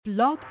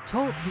Blog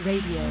Talk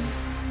Radio. In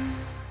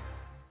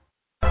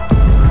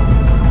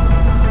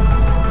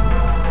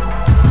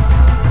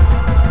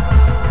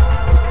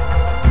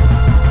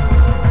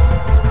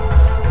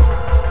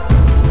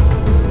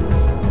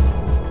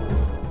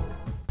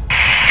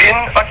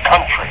a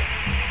country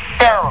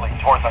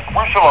barreling towards a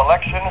crucial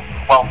election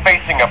while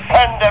facing a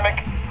pandemic,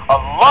 a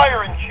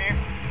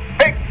liar-in-chief,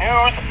 fake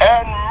news,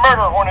 and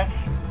murder hornets,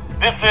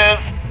 this is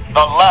The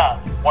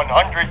Last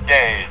 100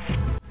 Days.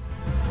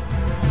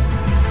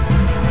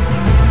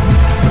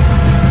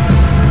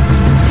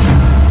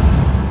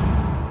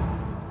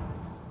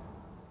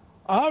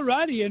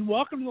 Alrighty, and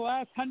welcome to The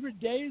Last 100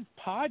 Days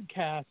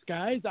podcast,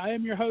 guys. I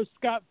am your host,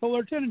 Scott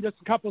Fullerton. In just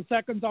a couple of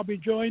seconds, I'll be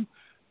joined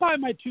by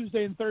my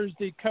Tuesday and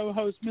Thursday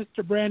co-host,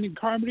 Mr. Brandon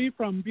Carmody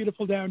from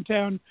beautiful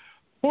downtown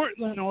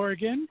Portland,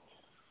 Oregon.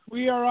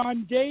 We are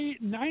on day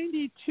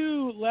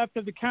 92 left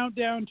of the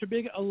countdown to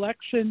big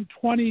election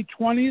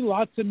 2020.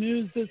 Lots of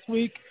news this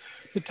week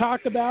to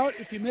talk about.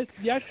 If you missed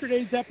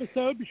yesterday's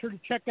episode, be sure to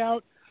check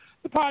out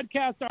the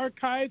podcast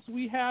archives.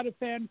 We had a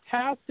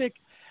fantastic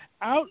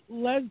out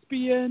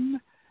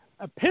lesbian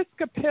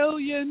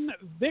Episcopalian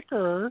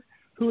vicar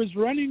who is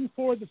running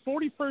for the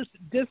 41st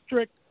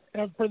district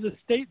for the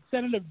state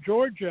senate of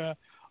Georgia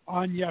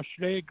on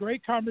yesterday. A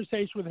great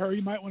conversation with her.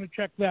 You might want to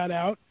check that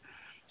out.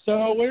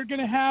 So we're going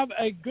to have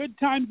a good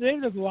time today.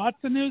 There's lots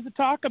of news to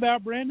talk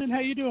about. Brandon, how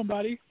you doing,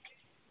 buddy?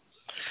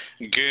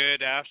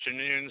 Good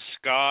afternoon,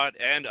 Scott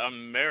and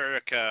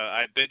America.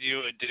 I bid you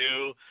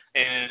adieu,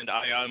 and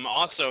I am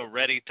also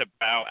ready to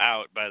bow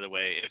out, by the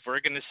way. If we're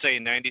going to say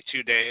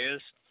 92 days,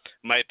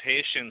 my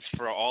patience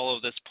for all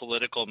of this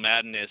political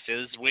madness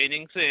is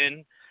waning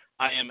thin.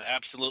 I am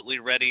absolutely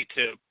ready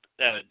to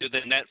do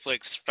the Netflix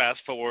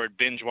fast-forward,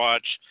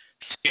 binge-watch,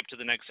 skip to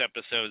the next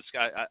episode.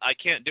 I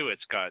can't do it,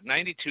 Scott.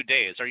 92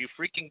 days. Are you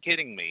freaking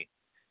kidding me?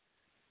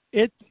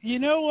 You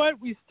know what?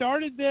 We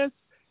started this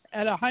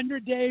at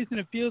 100 days, and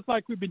it feels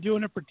like we've been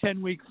doing it for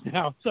 10 weeks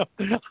now. So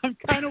I'm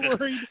kind of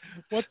worried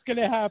what's going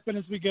to happen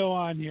as we go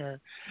on here,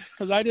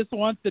 because I just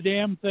want the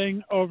damn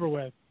thing over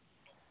with.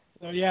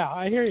 So, yeah,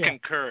 I hear you.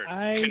 Concur.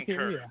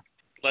 Hear you.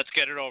 Let's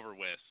get it over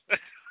with.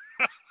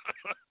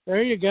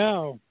 There you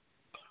go.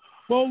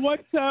 Well,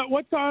 what's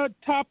on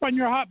top on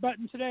your hot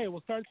button today?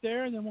 We'll start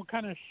there, and then we'll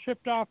kind of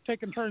shift off,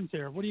 taking turns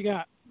here. What do you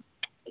got?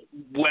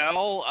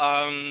 Well,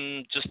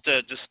 just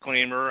a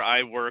disclaimer,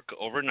 I work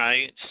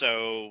overnight,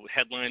 so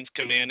headlines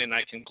come in and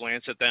I can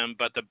glance at them,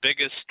 but the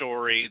biggest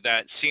story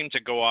that seemed to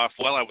go off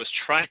while I was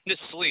trying to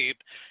sleep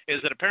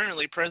is that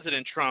apparently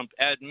President Trump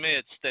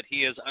admits that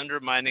he is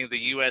undermining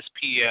the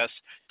USPS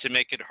to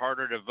make it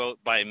harder to vote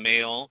by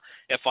mail.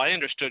 If I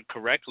understood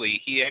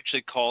correctly, he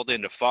actually called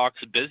into Fox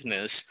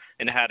Business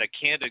and had a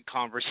candid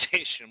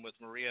conversation with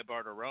Maria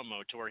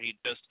Bartiromo to where he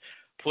just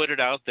put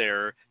it out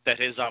there that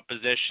his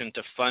opposition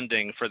to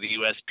funding for the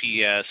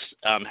USPS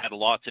had a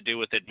lot to do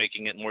with it,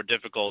 making it more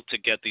difficult to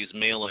get these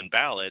mail-in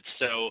ballots.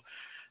 So,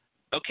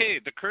 okay,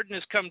 the curtain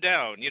has come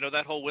down. You know,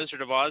 that whole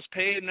Wizard of Oz,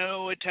 pay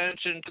no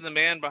attention to the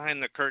man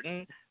behind the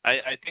curtain.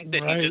 I think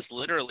that He just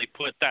literally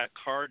put that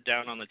card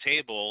down on the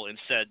table and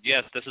said,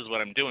 yes, this is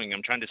what I'm doing.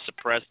 I'm trying to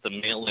suppress the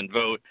mail-in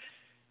vote.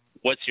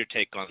 What's your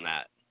take on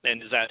that?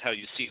 And is that how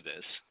you see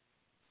this?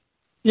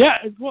 Yeah,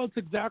 well, it's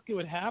exactly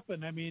what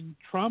happened. I mean,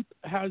 Trump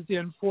has the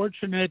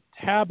unfortunate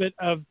habit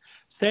of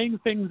saying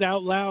things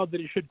out loud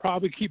that he should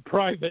probably keep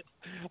private,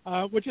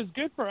 which is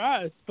good for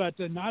us, but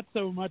not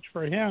so much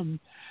for him.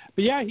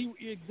 But, yeah,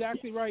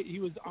 exactly right. He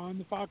was on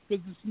the Fox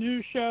Business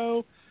News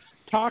show,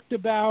 talked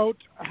about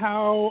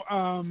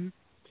how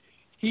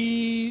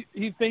he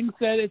thinks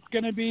that it's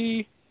going to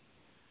be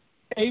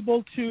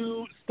able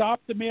to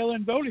stop the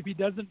mail-in vote if he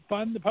doesn't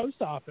fund the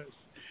post office.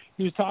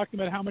 He was talking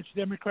about how much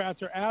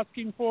Democrats are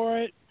asking for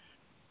it,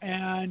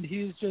 and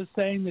he's just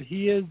saying that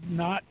he is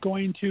not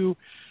going to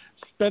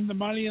spend the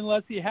money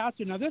unless he has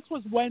to. Now, this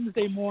was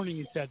Wednesday morning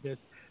he said this.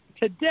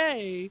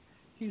 Today,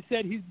 he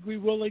said he'd be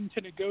willing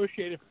to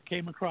negotiate if it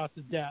came across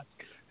his desk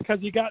because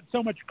he got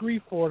so much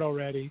grief for it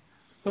already.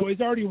 So he's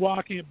already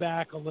walking it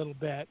back a little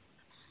bit.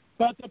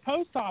 But the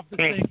post office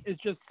thing is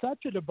just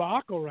such a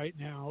debacle right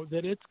now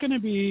that it's going to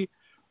be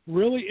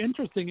really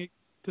interesting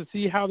to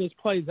see how this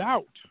plays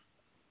out.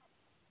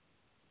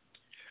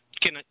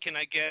 Can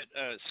I get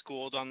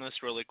schooled on this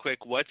really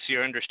quick? What's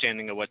your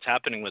understanding of what's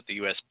happening with the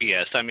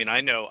USPS? I mean,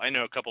 I know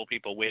a couple of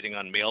people waiting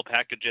on mail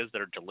packages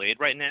that are delayed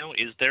right now.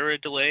 Is there a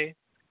delay?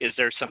 Is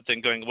there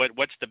something going?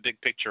 What's the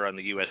big picture on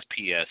the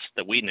USPS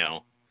that we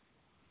know?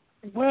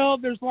 Well,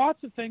 there's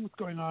lots of things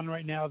going on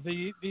right now.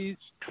 The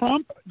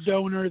Trump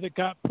donor that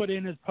got put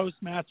in as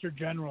Postmaster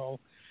General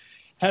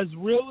has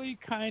really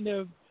kind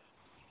of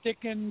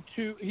sticking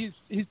to.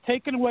 He's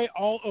taken away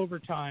all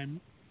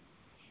overtime.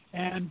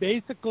 And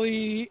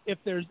basically, if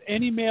there's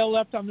any mail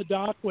left on the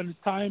dock when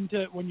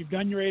you've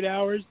done your 8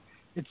 hours,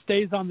 it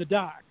stays on the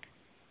dock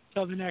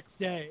till the next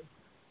day.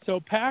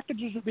 So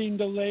packages are being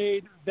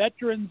delayed.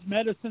 Veterans'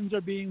 medicines are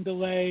being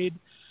delayed.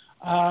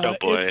 Oh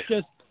boy. It's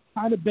just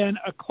kind of been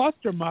a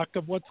clustermuck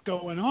of what's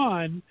going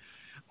on.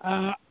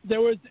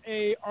 There was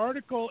an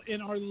article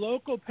in our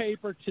local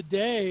paper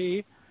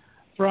today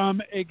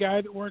from a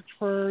guy that works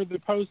for the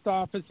post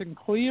office in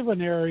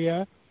Cleveland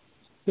area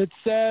that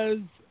says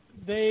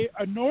they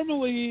are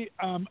normally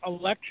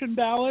election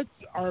ballots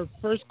are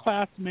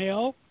first-class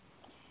mail.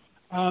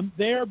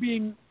 They are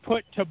being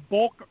put to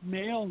bulk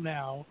mail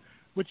now,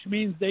 which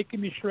means they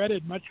can be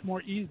shredded much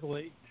more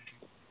easily.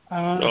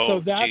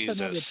 So that's Jesus.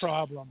 another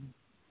problem.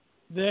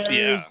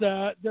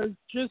 There's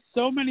just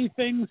so many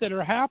things that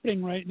are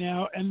happening right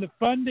now, and the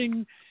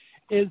funding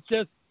is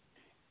just –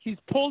 he's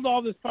pulled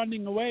all this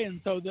funding away, and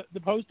so the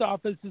post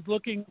office is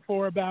looking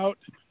for about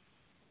 –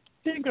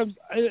 I think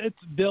it's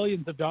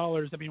billions of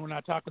dollars. I mean, we're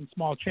not talking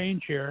small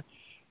change here.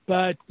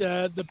 But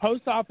the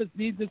post office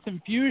needs this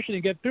infusion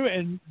to get through it.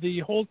 And the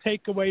whole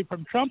takeaway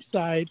from Trump's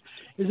side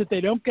is if they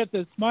don't get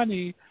this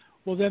money,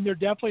 well, then they're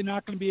definitely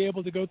not going to be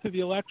able to go through the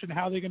election.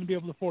 How are they going to be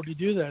able to afford to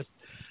do this?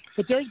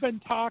 But there's been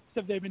talks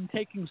of they've been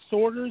taking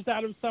sorters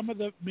out of some of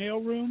the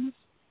mail rooms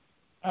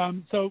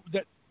so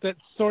that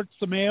sorts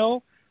the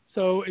mail.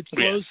 So it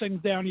slows things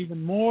down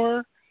even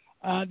more.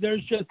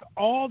 There's just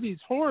all these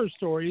horror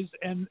stories,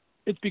 and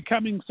it's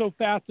becoming so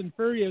fast and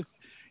furious,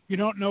 you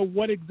don't know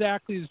what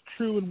exactly is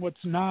true and what's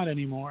not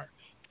anymore.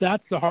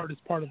 That's the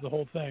hardest part of the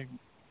whole thing.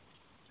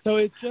 So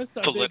it's just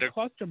a big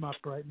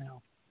clustermuck right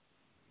now.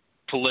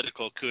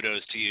 Political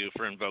kudos to you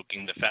for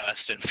invoking the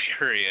Fast and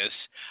Furious.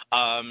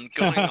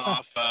 Going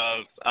off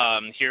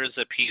of, here's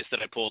a piece that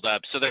I pulled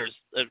up. So there's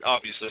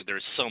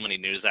so many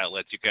news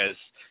outlets, you guys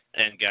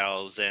and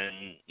gals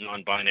and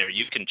non-binary.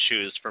 You can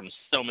choose from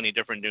so many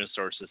different news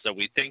sources. So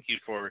we thank you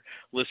for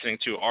listening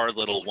to our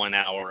little 1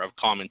 hour of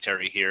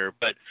commentary here.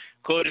 But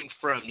quoting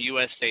from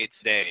USA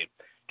Today,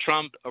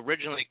 Trump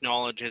originally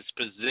acknowledged his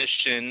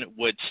position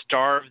would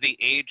starve the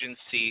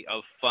agency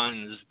of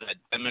funds that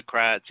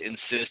Democrats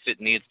insist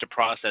it needs to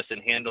process and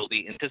handle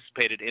the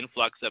anticipated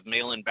influx of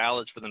mail-in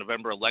ballots for the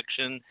November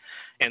election.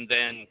 And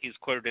then he's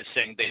quoted as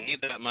saying they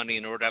need that money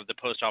in order to have the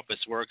post office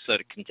work so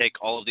that it can take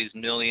all of these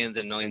millions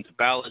and millions of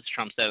ballots,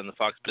 Trump said on the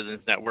Fox Business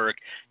Network,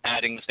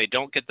 adding if they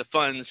don't get the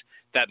funds,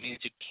 that means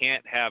you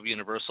can't have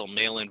universal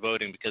mail-in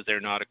voting because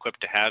they're not equipped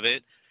to have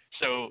it.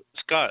 So,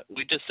 Scott,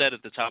 we just said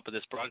at the top of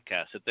this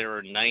broadcast that there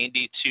are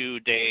 92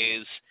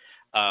 days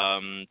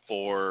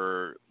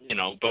before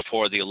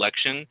the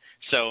election.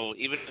 So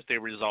even if they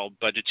resolve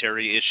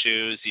budgetary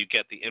issues, you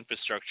get the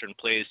infrastructure in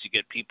place, you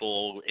get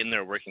people in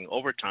there working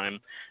overtime.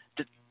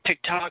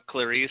 TikTok,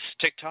 Clarice,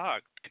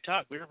 TikTok.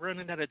 We're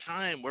running out of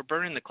time. We're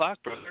burning the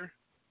clock, brother.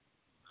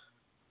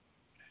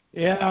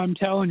 Yeah, I'm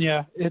telling you,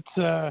 it's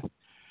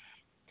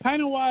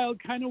kind of wild.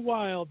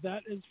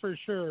 That is for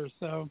sure.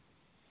 So.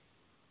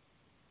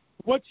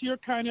 What's your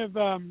kind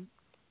of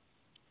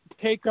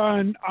take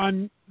on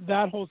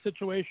that whole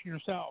situation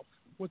yourself?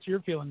 What's your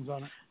feelings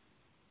on it?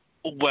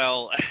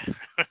 Well,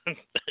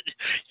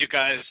 you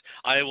guys,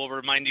 I will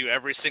remind you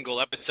every single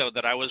episode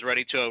that I was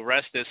ready to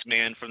arrest this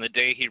man from the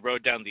day he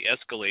rode down the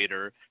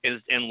escalator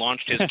and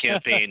launched his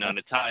campaign on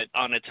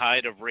a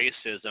tide of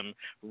racism,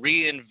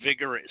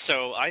 reinvigorate.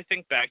 So I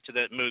think back to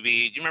that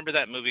movie. Do you remember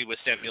that movie with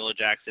Samuel L.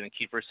 Jackson and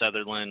Kiefer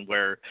Sutherland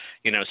where,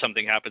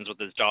 something happens with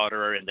his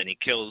daughter and then he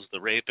kills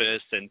the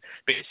rapist? And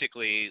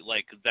basically,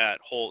 like the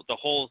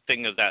whole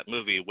thing of that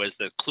movie was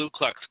the Ku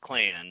Klux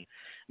Klan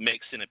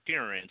makes an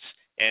appearance,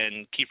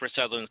 and Kiefer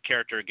Sutherland's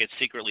character gets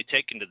secretly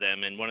taken to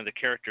them, and one of the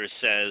characters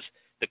says,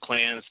 the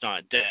Klan's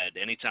not dead.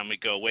 Anytime we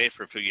go away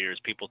for a few years,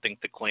 people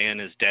think the Klan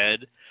is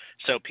dead.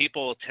 So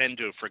people tend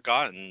to have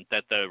forgotten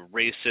that the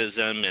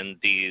racism and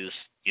these,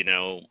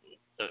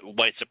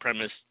 white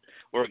supremacist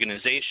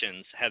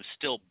organizations have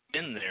still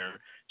been there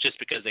just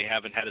because they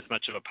haven't had as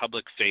much of a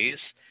public face.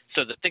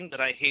 So the thing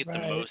that I hate the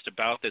most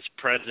about this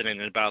president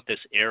and about this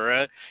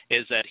era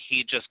is that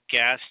he just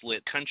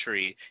gaslit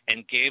country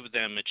and gave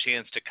them a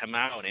chance to come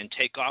out and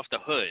take off the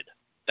hood.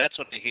 That's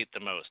what I hate the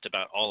most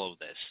about all of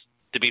this,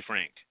 to be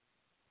frank.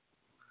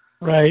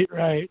 Right.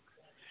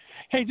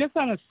 Hey, just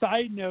on a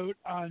side note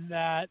on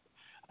that,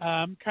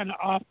 kind of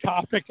off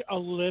topic a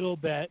little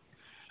bit,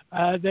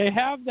 they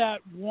have that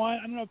one,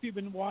 I don't know if you've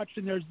been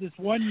watching, there's this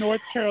one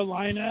North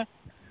Carolina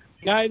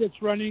guy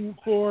that's running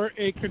for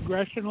a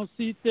congressional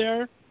seat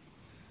there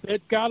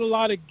that got a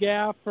lot of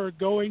gaff for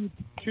going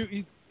to,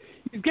 he's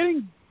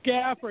getting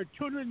gaff for a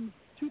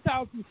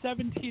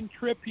 2017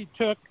 trip he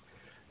took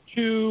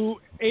to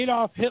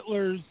Adolf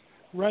Hitler's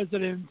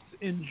residence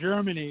in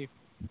Germany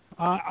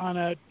on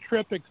a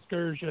trip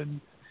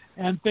excursion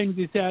and things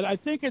he said. I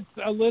think it's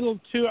a little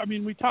too,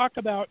 we talk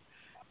about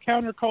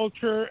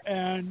counterculture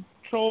and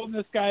trolling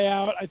this guy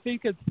out. I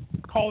think it's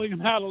calling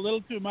him out a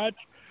little too much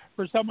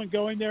for someone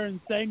going there and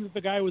saying that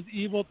the guy was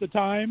evil at the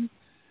time.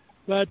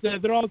 But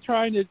they're all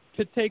trying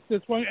to take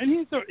this one. And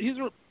he's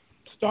a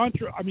staunch,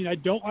 I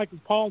don't like his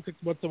politics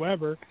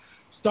whatsoever.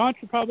 Staunch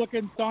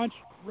Republican, staunch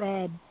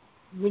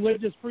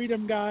religious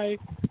freedom guy,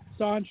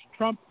 staunch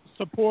Trump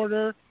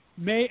supporter,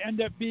 may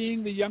end up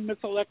being the youngest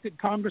elected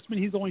congressman.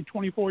 He's only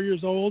 24 years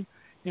old.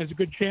 He has a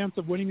good chance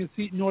of winning a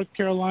seat in North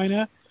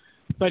Carolina.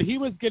 But he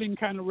was getting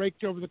kind of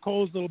raked over the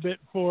coals a little bit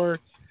for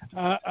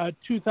a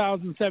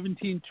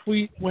 2017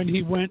 tweet when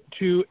he went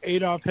to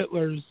Adolf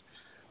Hitler's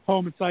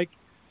home. It's like,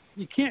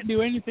 you can't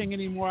do anything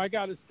anymore.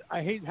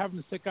 I hate having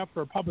to stick up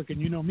for Republican,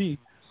 you know me,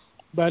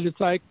 but it's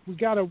like we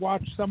got to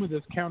watch some of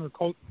this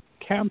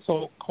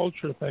cancel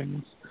culture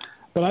things.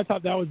 But I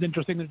thought that was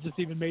interesting that it just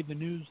even made the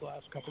news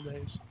last couple of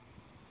days.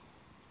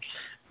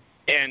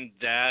 And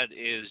that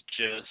is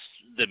just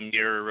the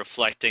mirror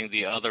reflecting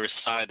the other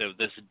side of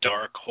this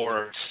dark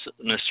horse,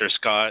 Mr.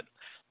 Scott.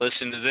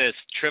 Listen to this.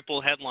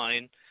 Triple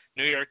headline,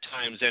 New York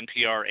Times,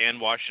 NPR, and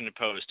Washington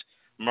Post.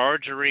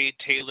 Marjorie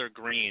Taylor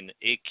Greene,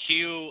 a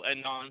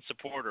QAnon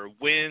supporter,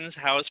 wins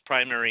House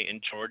primary in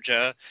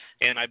Georgia.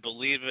 And I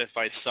believe if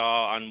I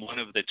saw on one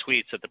of the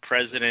tweets that the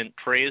president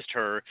praised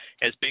her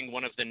as being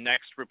one of the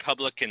next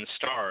Republican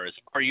stars.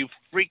 Are you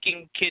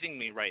freaking kidding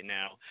me right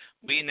now?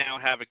 We now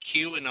have a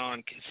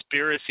QAnon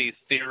conspiracy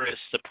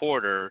theorist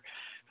supporter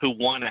who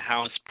won a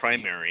House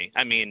primary.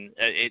 I mean,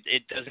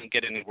 it doesn't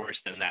get any worse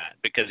than that,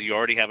 because you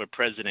already have a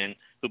president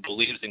who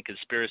believes in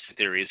conspiracy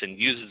theories and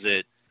uses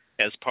it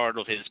as part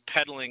of his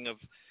peddling of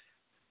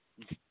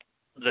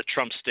the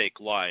Trump steak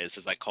lies,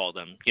 as I call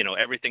them. You know,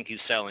 everything he's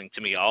selling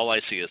to me, all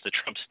I see is the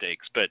Trump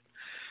steaks. But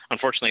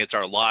unfortunately, it's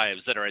our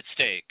lives that are at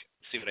stake.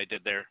 See what I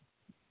did there?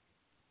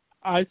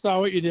 I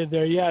saw what you did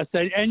there, yes.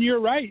 And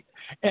you're right.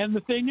 And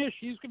the thing is,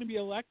 she's going to be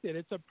elected.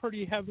 It's a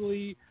pretty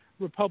heavily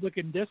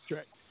Republican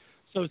district.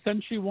 So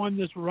since she won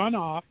this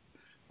runoff,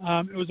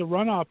 it was a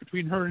runoff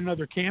between her and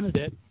another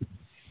candidate.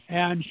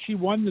 And she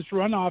won this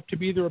runoff to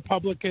be the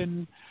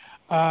Republican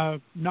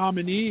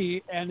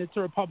nominee, and it's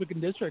a Republican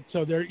district.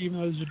 So there, even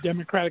though there's a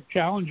Democratic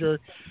challenger,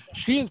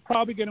 she is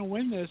probably going to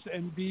win this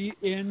and be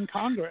in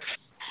Congress.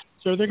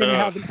 So they're going to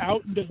have an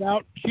out and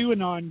devout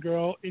QAnon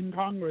girl in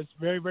Congress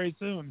very, very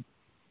soon.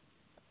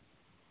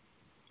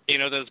 You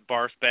know those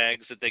barf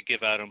bags that they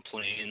give out on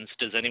planes?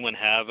 Does anyone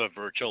have a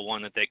virtual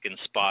one that they can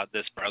spot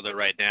this brother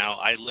right now?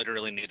 I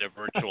literally need a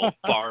virtual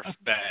barf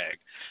bag.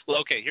 Well,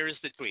 okay, here's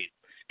the tweet.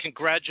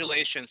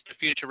 Congratulations to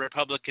future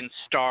Republican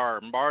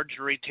star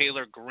Marjorie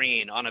Taylor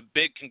Greene on a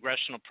big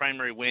congressional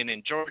primary win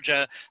in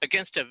Georgia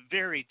against a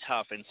very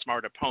tough and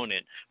smart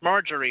opponent.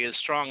 Marjorie is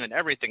strong in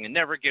everything and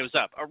never gives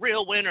up. A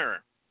real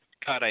winner.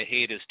 God, I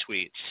hate his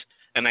tweets.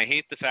 And I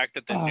hate the fact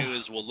that the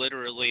news will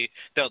literally,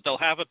 they'll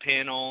have a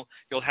panel,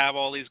 you'll have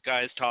all these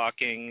guys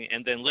talking,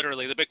 and then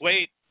literally they'll be like,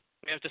 wait,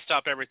 we have to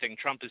stop everything.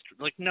 Trump is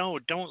like, no,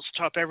 don't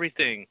stop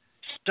everything.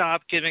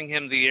 Stop giving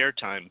him the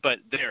airtime. But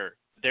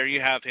there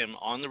you have him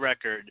on the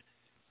record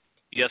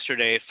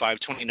yesterday,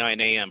 5:29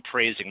 a.m.,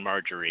 praising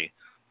Marjorie.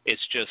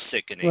 It's just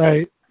sickening.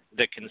 Right.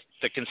 The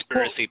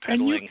conspiracy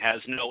peddling has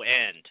no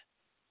end.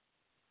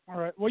 All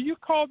right. Well, you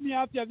called me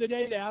out the other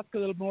day to ask a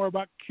little more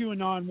about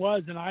QAnon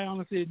was, and I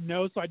honestly didn't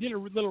know. So I did a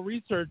little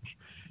research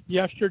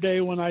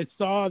yesterday when I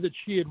saw that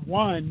she had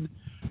won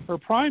her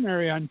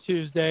primary on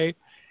Tuesday.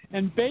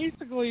 And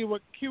basically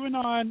what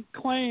QAnon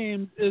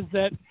claims is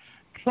that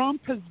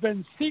Trump has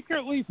been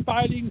secretly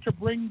fighting to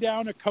bring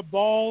down a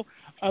cabal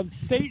of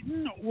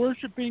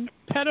Satan-worshiping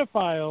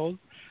pedophiles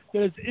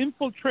that has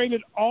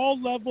infiltrated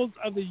all levels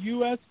of the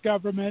U.S.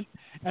 government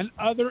and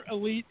other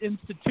elite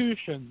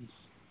institutions.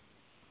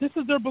 This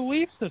is their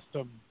belief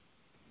system,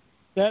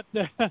 that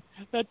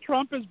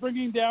Trump is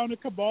bringing down a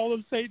cabal of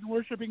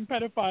Satan-worshiping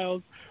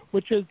pedophiles,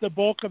 which is the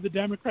bulk of the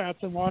Democrats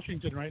in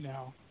Washington right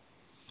now.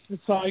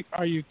 It's like,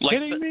 are you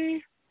kidding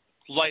me?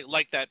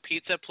 Like that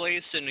pizza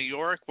place in New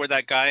York where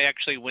that guy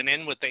actually went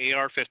in with the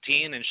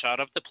AR-15 and shot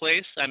up the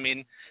place. I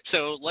mean,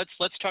 so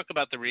let's talk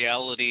about the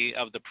reality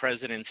of the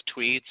president's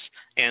tweets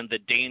and the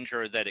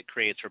danger that it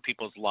creates for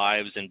people's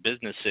lives and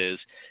businesses.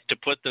 To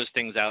put those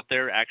things out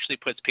there actually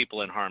puts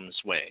people in harm's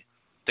way.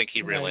 I think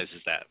he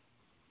realizes that.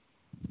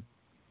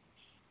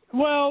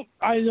 Well,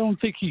 I don't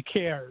think he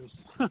cares.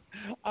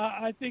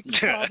 I think he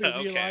probably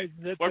okay. realizes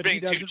it. We're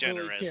being too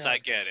generous. Really care. I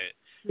get it.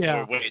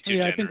 Yeah, we're way too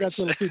generous. I think that's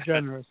a little too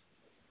generous.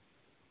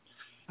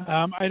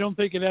 I don't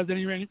think it has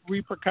any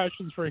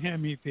repercussions for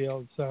him, he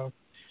feels. So,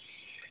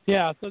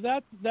 yeah, so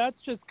that's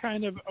just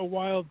kind of a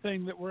wild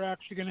thing that we're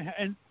actually going to have.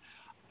 And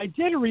I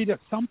did read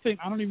something,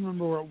 I don't even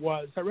remember where it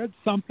was. I read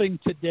something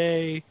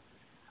today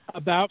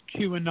about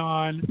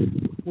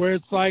QAnon where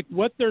it's like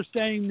what they're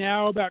saying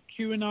now about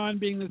QAnon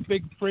being this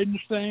big fringe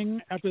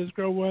thing after this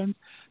girl wins.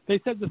 They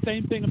said the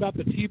same thing about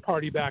the Tea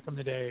Party back in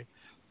the day.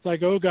 It's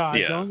like, oh, God,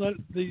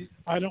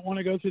 I don't want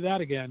to go through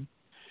that again.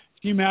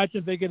 Can you imagine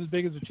if they get as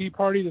big as the Tea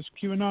Party, this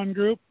QAnon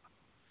group?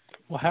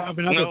 We'll have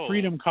another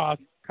Freedom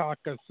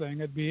Caucus thing.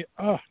 It'd be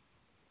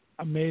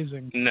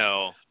amazing.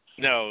 No,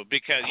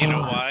 because you know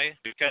why?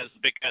 Because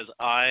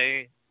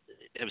I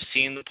have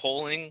seen the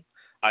polling.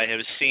 I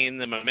have seen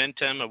the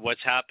momentum of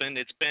what's happened.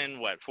 It's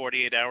been,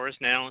 48 hours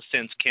now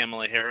since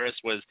Kamala Harris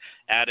was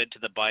added to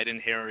the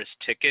Biden-Harris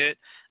ticket,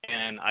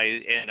 and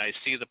I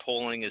see the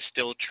polling is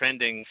still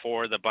trending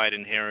for the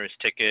Biden-Harris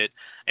ticket,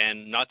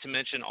 and not to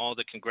mention all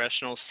the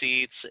congressional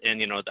seats and,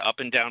 the up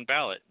and down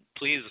ballot.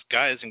 Please,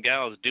 guys and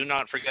gals, do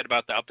not forget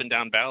about the up and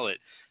down ballot.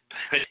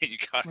 You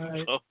got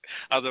to vote.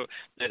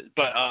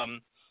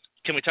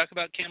 can we talk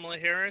about Kamala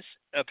Harris?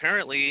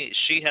 Apparently,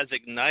 she has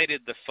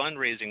ignited the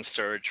fundraising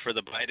surge for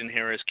the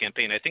Biden-Harris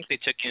campaign. I think they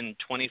took in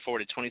 24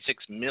 to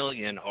 26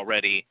 million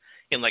already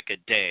in like a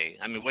day.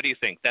 I mean, what do you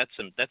think? That's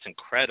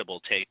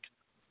incredible take.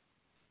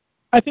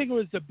 I think it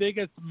was the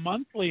biggest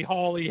monthly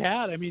haul he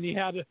had. I mean, he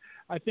had,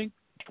 I think,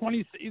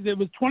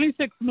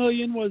 26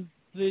 million was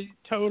the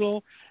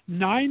total,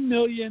 9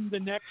 million the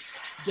next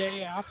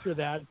day after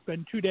that. It's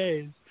been 2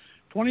 days.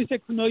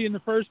 26 million the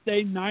first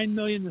day, 9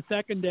 million the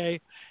second day,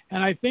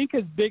 and I think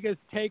his biggest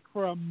take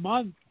for a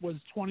month was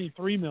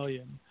 23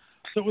 million.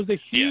 So it was a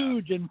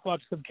huge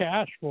influx of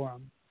cash for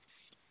him,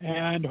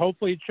 and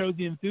hopefully it showed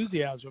the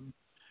enthusiasm,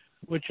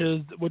 which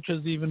is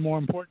even more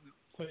important.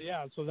 So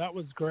so that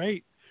was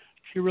great.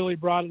 She really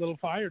brought a little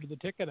fire to the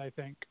ticket, I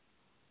think.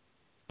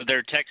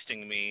 They're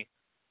texting me.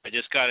 I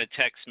just got a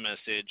text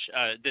message.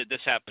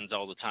 This happens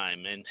all the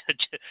time, and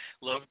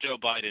love Joe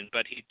Biden,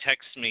 but he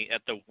texts me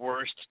at the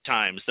worst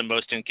times, the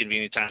most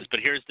inconvenient times.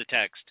 But here's the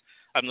text.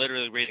 I'm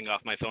literally reading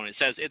off my phone. It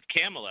says, "It's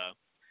Kamala.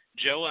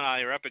 Joe and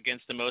I are up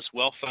against the most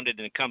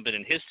well-funded incumbent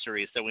in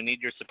history, so we need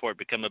your support.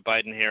 Become a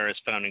Biden-Harris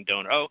founding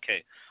donor." Oh,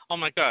 okay. Oh,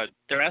 my God.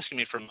 They're asking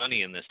me for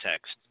money in this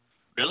text.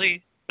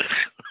 Really?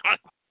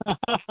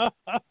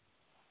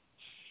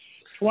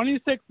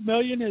 26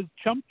 million is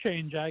chump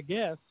change, I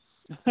guess.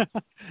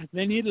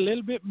 They need a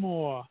little bit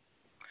more.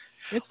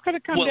 It's going to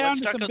come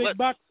down to some big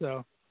bucks,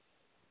 though.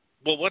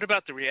 Well, what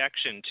about the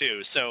reaction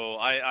too? So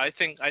I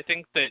think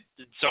that.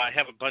 So I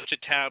have a bunch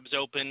of tabs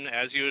open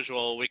as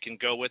usual. We can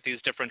go with these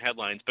different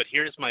headlines, but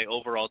here's my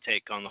overall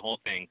take on the whole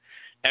thing.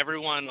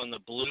 Everyone on the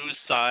blue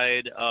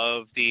side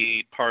of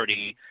the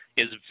party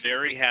is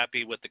very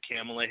happy with the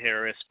Kamala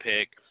Harris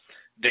pick.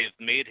 They've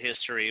made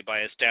history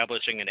by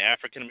establishing an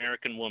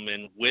African-American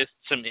woman with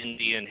some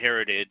Indian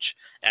heritage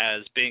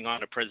as being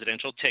on a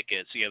presidential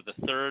ticket. So you have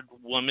the third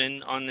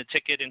woman on the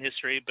ticket in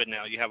history, but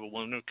now you have a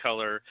woman of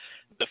color.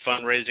 The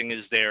fundraising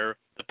is there,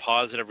 the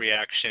positive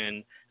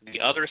reaction. The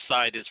other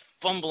side is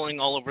fumbling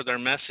all over their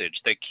message.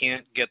 They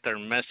can't get their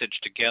message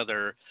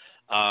together.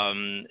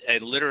 And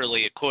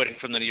literally, quoting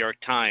from the New York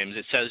Times,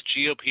 it says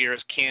GOPers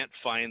can't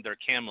find their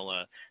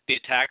Kamala. The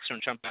attacks from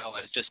Trump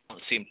allies just don't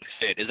seem to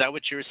fit. Is that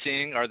what you're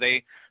seeing? Are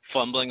they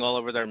fumbling all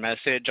over their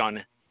message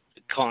on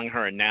calling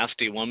her a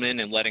nasty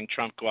woman and letting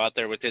Trump go out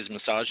there with his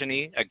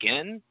misogyny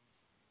again?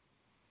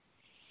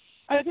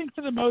 I think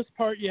for the most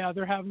part,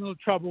 they're having a little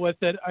trouble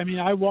with it. I mean,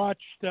 I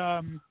watched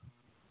some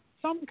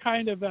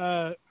kind of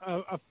a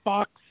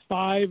Fox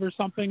 5 or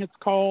something it's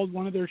called,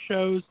 one of their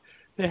shows.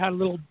 They had a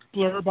little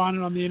blurb on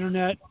it on the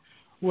internet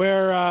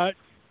where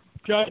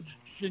Judge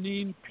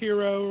Jeanine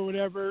Pirro or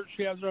whatever,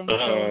 she has her own show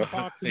on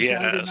Fox on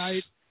Saturday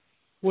night,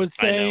 was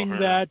saying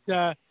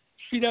that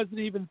she doesn't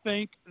even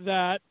think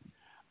that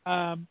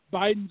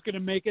Biden's going to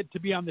make it to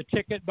be on the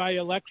ticket by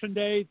Election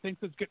Day. She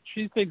thinks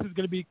it's going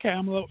to be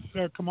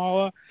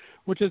Kamala,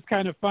 which is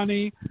kind of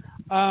funny.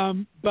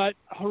 But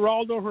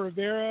Geraldo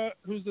Rivera,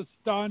 who's a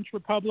staunch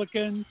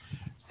Republican,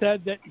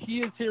 said that he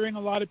is hearing a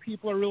lot of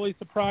people are really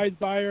surprised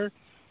by her.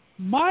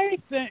 I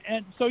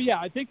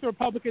think the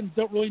Republicans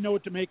don't really know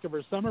what to make of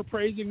her. Some are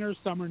praising her,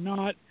 some are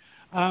not.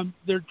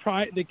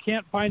 They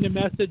can't find a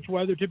message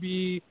whether to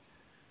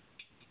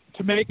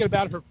make it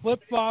about her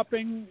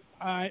flip-flopping.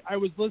 I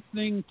was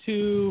listening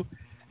to,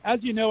 as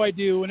you know I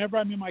do, whenever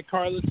I'm in my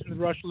car, I listen to the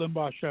Rush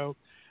Limbaugh show.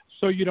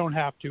 So you don't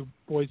have to,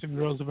 boys and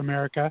girls of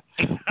America.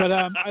 But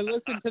I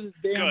listened to this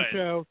damn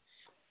show,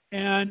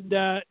 and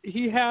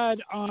he had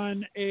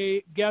on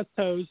a guest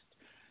host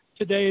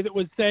today that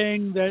was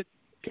saying that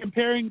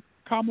comparing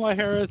Kamala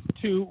Harris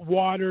to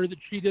water, that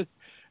she just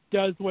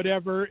does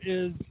whatever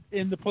is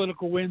in the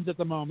political winds at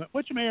the moment,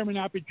 which may or may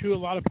not be true. A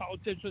lot of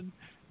politicians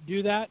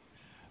do that.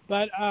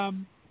 But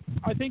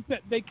I think that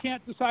they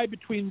can't decide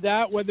between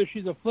that, whether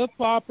she's a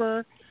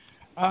flip-flopper.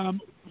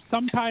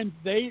 Sometimes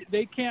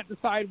they can't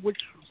decide which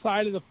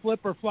side of the flip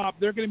or flop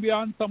they're going to be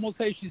on. Some will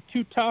say she's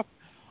too tough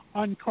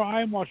on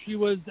crime while she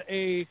was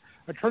a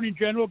attorney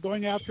general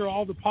going after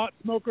all the pot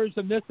smokers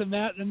and this and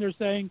that. And they're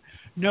saying,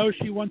 no,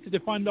 she wants to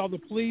defund all the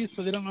police,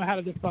 so they don't know how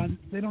to defund.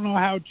 They don't know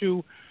how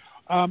to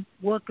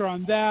work her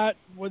on that.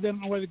 Well, they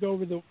don't know where to go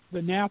over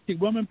the nasty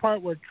woman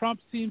part where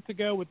Trump seems to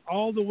go with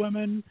all the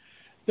women.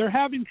 They're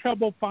having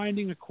trouble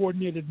finding a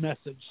coordinated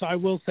message. So I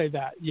will say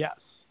that, yes.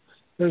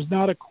 There's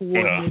not a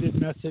coordinated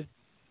message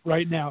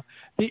right now.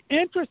 The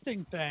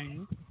interesting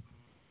thing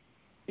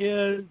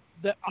is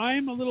that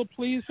I'm a little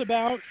pleased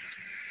about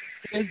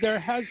is there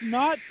has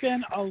not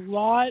been a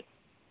lot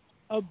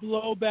of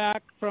blowback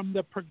from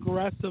the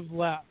progressive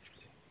left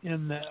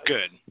in this.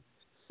 Good.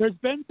 There's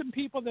been some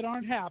people that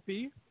aren't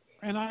happy,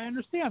 and I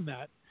understand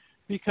that,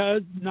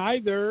 because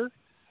neither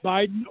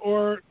Biden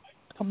or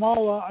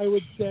Kamala, I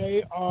would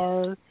say,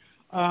 are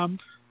to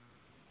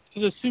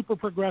the super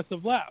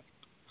progressive left.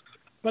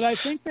 But I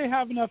think they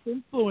have enough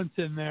influence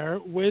in there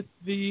with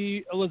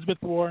the Elizabeth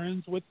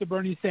Warrens, with the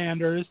Bernie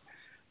Sanders,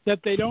 that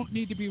they don't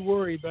need to be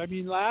worried. But I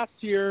mean, last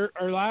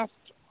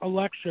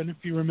election, if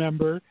you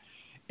remember,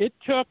 it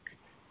took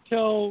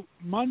till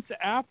months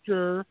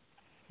after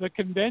the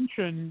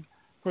convention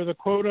for the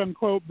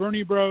quote-unquote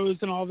Bernie bros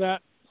and all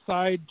that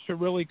side to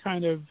really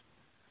kind of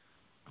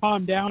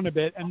calm down a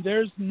bit. And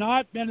there's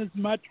not been as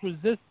much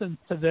resistance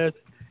to this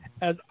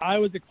as I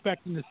was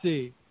expecting to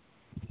see.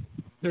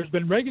 There's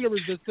been regular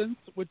resistance,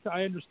 which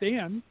I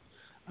understand.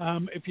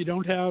 If you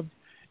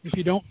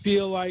don't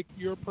feel like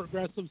your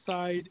progressive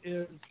side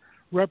is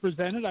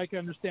represented, I can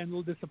understand a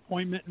little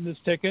disappointment in this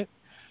ticket.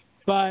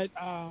 But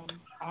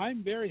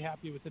I'm very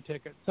happy with the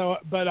ticket.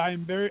 But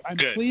I'm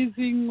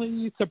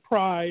pleasingly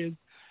surprised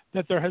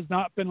that there has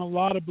not been a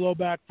lot of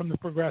blowback from the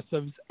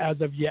progressives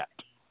as of yet.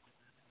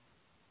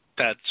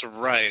 That's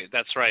right.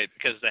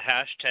 Because the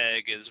hashtag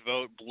is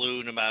vote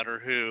blue no matter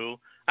who.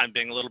 I'm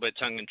being a little bit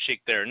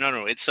tongue-in-cheek there.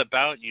 No, it's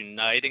about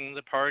uniting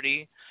the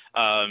party.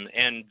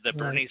 And the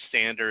Bernie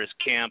Sanders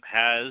camp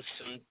has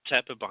some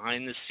type of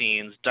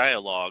behind-the-scenes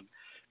dialogue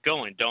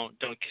going. Don't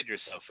kid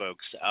yourself,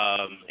 folks.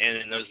 And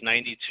in those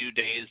 92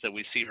 days that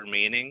we see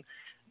remaining,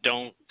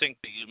 don't think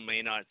that you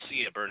may not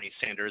see a Bernie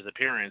Sanders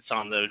appearance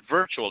on the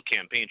virtual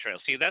campaign trail.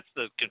 See, that's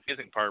the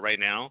confusing part right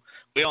now.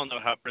 We all know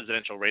how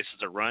presidential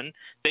races are run.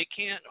 They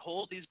can't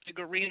hold these big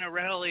arena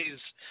rallies,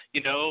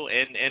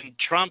 and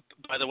Trump,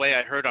 by the way,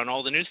 I heard on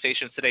all the news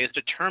stations today, is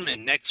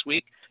determined next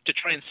week to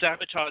try and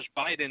sabotage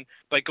Biden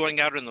by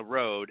going out on the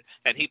road,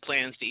 and he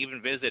plans to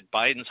even visit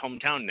Biden's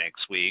hometown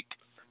next week.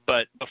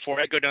 But before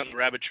I go down the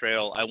rabbit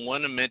trail, I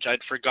want to mention, I'd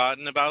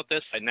forgotten about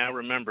this. I now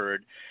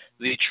remembered.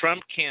 The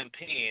Trump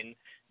campaign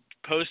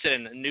posted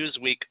a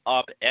Newsweek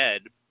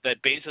op-ed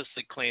that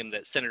basically claimed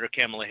that Senator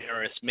Kamala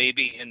Harris may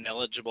be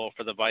ineligible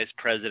for the vice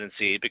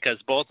presidency because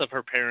both of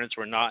her parents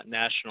were not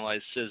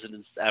nationalized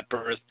citizens at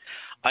birth.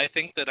 I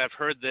think that I've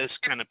heard this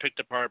kind of picked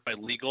apart by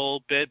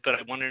legal bit, but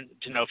I wanted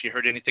to know if you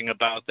heard anything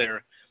about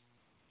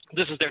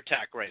this is their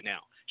tack right now.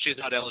 She's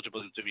not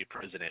eligible to be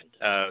president.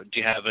 Do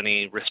you have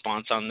any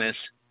response on this?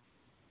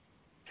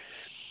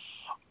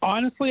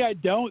 Honestly, I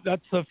don't.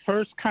 That's the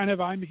first kind of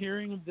I'm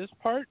hearing of this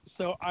part,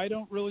 so I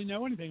don't really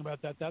know anything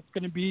about that. That's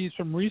going to be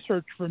some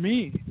research for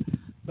me,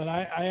 but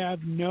I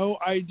have no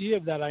idea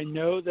of that. I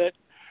know that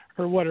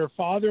her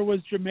father was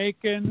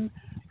Jamaican,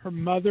 her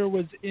mother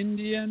was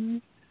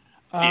Indian,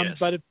 yes.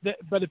 But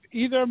if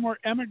either of them were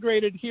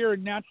emigrated here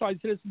and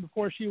naturalized citizens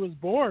before she was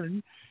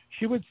born,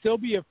 she would still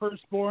be a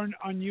firstborn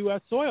on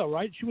U.S. soil,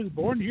 right? She was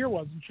born here,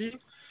 wasn't she?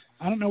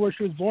 I don't know where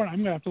she was born. I'm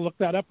going to have to look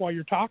that up while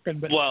you're talking.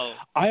 But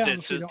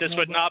this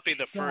would not be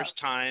the first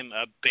time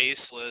a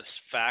baseless,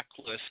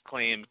 factless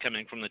claim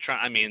coming from the Trump.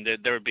 I mean,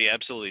 there would be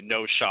absolutely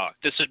no shock.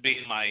 This would be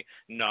my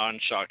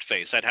non-shocked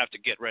face. I'd have to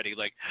get ready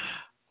like,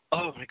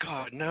 oh, my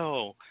God,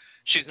 no.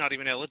 She's not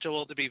even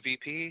eligible to be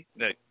VP?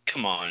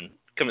 Come on.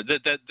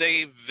 That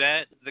they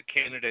vet the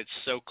candidates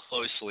so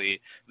closely,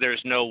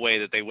 there's no way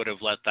that they would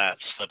have let that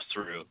slip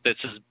through. This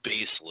is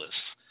baseless.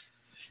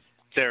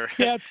 Yeah,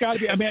 it's got to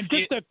be. I mean,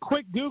 just a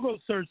quick Google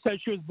search says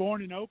she was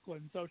born in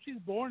Oakland. So she's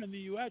born in the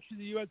U.S. She's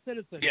a U.S.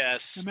 citizen. Yes.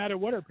 No matter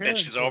what her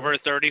parents and she's over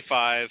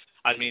 35.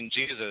 I mean,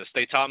 Jesus.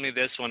 They taught me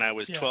this when I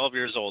was 12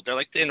 years old. They're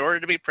like, in order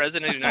to be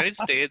president of the United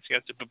States, you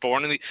have to be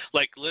born in the –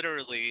 like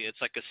literally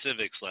it's like a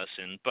civics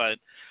lesson. But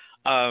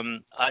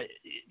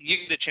you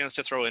get a chance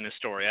to throw in a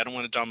story. I don't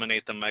want to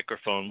dominate the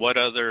microphone. What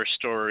other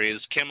stories?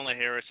 Kamala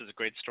Harris is a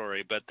great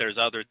story, but there's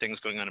other things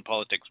going on in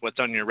politics. What's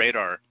on your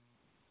radar?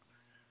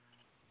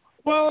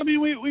 Well, I mean,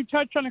 we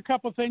touched on a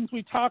couple things.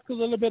 We talked a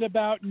little bit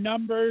about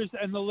numbers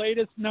and the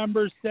latest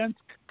numbers since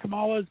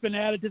Kamala has been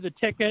added to the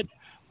ticket.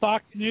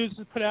 Fox News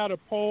has put out a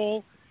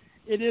poll.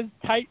 It is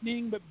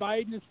tightening, but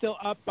Biden is still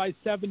up by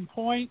 7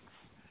 points.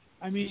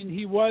 I mean,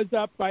 he was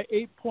up by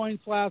 8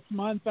 points last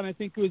month, and I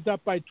think he was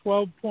up by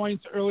 12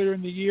 points earlier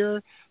in the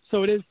year.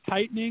 So it is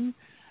tightening.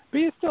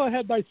 But he's still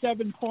ahead by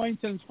 7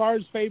 points. And as far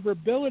as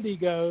favorability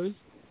goes,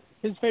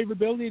 his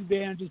favorability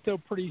advantage is still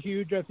pretty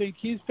huge. I think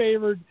he's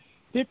favored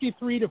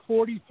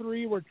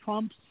 53-43, where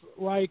Trump's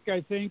like, I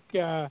think,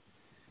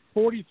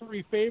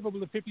 43 favorable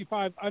to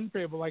 55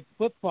 unfavorable, like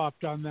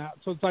flip-flopped on that.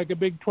 So it's like a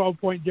big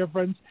 12-point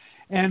difference.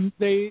 And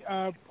they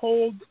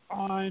polled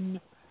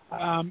on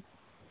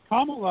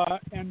Kamala,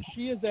 and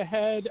she is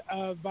ahead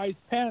of Vice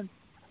President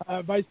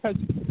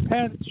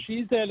Pence.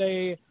 She's at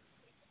a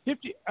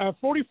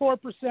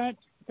 44%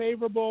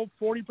 favorable,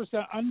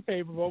 40%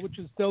 unfavorable, which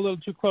is still a little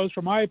too close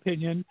for my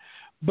opinion.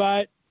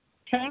 But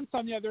Pence,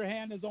 on the other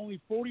hand, is only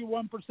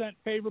 41%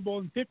 favorable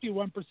and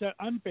 51%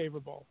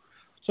 unfavorable.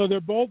 So they're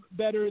both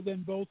better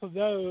than both of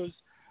those.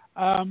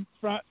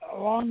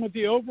 Along with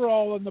the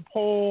overall in the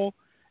poll,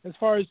 as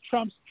far as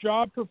Trump's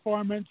job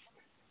performance,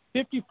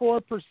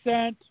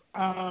 54%,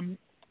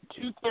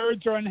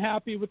 two-thirds are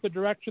unhappy with the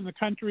direction the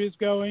country is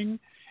going.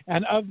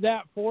 And of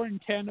that, 4 in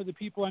 10 of the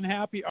people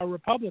unhappy are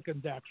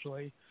Republicans,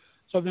 actually.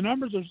 So the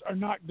numbers are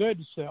not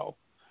good still.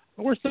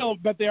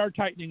 But they are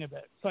tightening a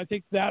bit. So I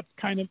think that's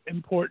kind of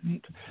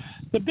important.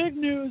 The big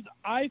news,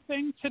 I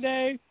think,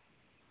 today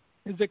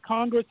is that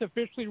Congress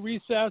officially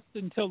recessed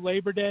until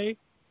Labor Day.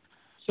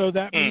 So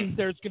that means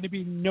there's going to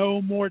be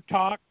no more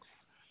talks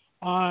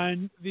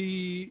on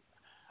the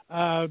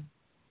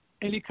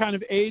any kind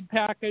of aid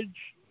package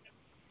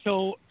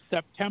till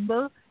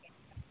September.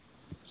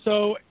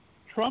 So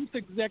Trump's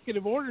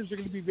executive orders are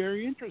going to be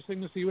very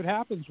interesting to see what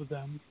happens with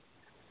them.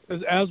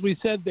 Because as we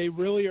said, they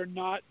really are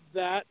not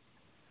that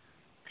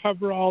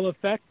cover-all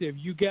effective.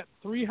 You get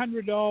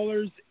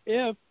 $300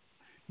 if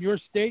your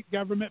state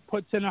government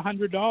puts in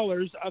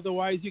 $100,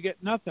 otherwise you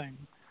get nothing.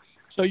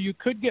 So you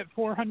could get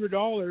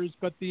 $400,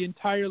 but the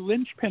entire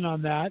linchpin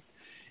on that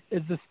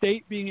is the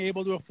state being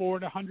able to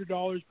afford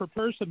 $100 per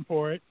person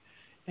for it,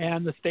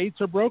 and the states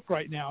are broke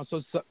right now.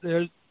 So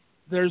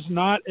there's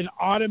not an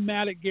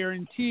automatic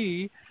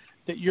guarantee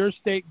that your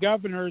state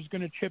governor is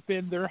going to chip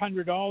in their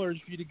 $100 for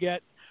you to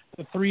get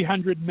the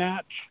 $300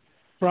 match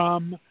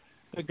from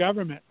the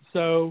government.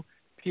 So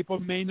people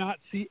may not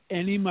see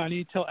any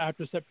money till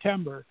after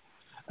September.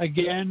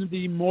 Again,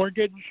 the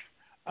mortgage,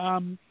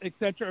 et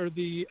cetera, or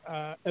the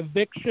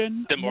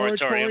eviction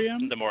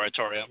moratorium. The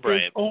moratorium,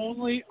 right. Is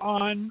only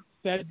on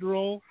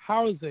federal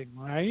housing,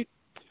 right?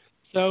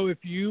 So if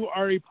you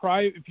are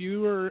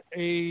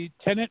a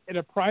tenant at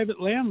a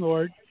private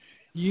landlord,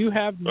 you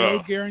have no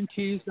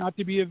guarantees not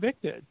to be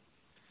evicted.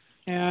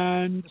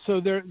 And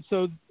so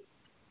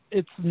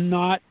it's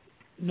not,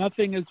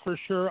 nothing is for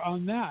sure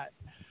on that.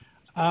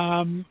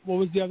 What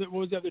was the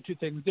other two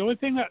things? The only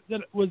thing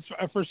that was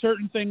for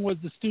certain thing was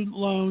the student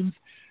loans,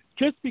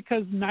 just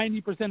because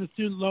 90% of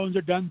student loans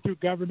are done through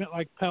government,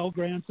 like Pell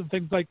Grants and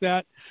things like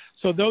that.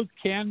 So those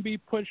can be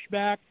pushed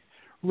back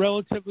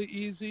relatively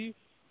easy.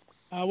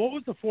 What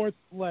was the fourth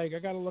leg? I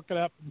got to look it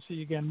up and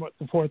see again what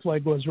the fourth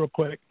leg was real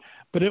quick.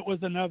 But it was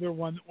another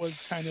one that was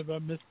kind of a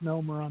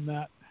misnomer on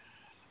that.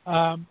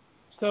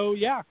 So,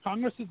 yeah,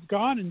 Congress is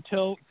gone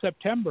until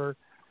September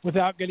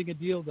without getting a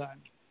deal done.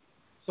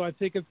 So I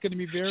think it's going to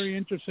be very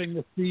interesting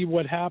to see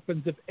what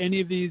happens if any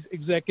of these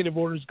executive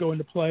orders go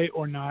into play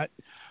or not,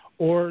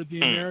 or the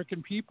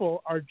American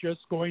people are just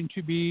going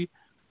to be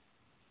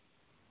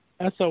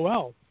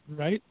SOL,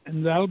 right?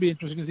 And that'll be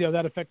interesting to see how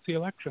that affects the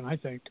election, I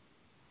think.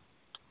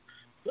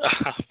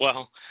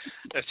 Well,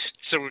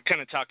 so we're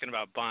kind of talking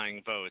about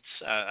buying votes.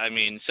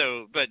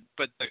 But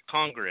the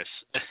Congress,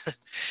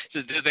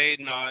 so do they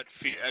not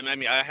fear? I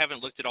mean, I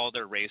haven't looked at all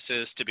their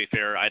races. To be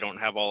fair, I don't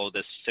have all of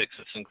this six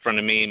in front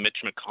of me. Mitch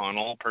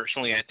McConnell,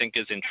 personally, I think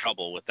is in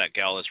trouble with that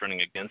gal that's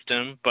running against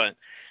him. But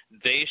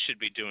they should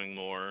be doing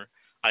more.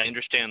 I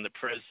understand the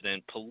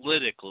president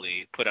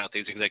politically put out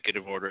these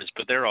executive orders,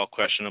 but they're all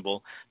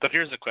questionable. But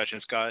here's the question,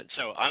 Scott.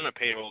 So I'm a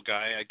payroll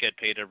guy. I get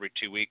paid every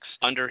 2 weeks.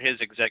 Under his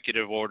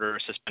executive order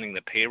suspending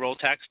the payroll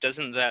tax,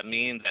 doesn't that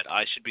mean that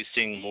I should be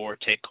seeing more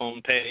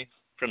take-home pay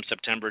from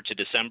September to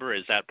December?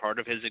 Is that part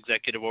of his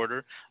executive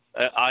order?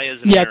 I, as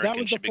an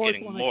American, should be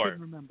getting more.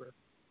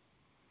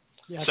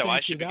 Yeah, so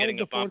I should be getting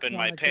a bump in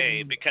my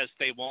pay because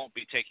they won't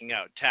be taking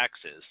out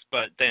taxes.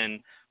 But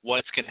then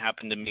what's going to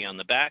happen to me on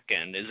the back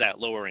end? Is that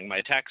lowering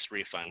my tax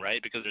refund,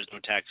 right? Because there's no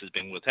taxes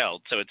being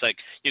withheld. So it's like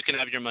you can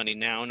have your money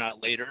now,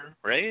 not later,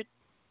 right?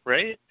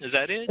 Right? Is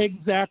that it?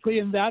 Exactly.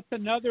 And that's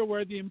another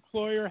where the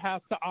employer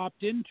has to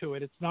opt into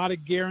it. It's not a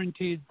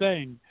guaranteed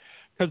thing.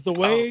 Because the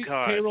way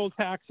payroll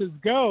taxes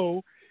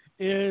go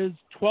is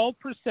 12%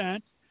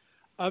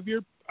 of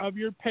your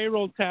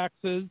payroll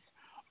taxes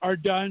are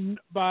done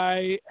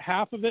by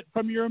half of it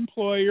from your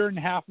employer and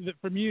half of it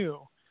from you,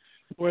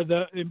 where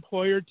the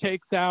employer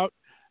takes out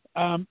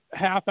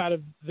half out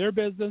of their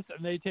business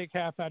and they take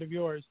half out of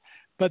yours.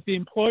 But the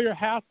employer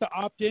has to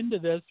opt into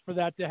this for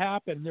that to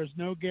happen. There's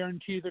no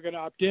guarantee they're going to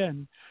opt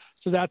in.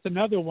 So that's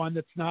another one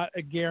that's not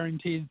a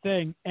guaranteed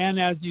thing.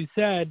 And as you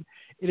said,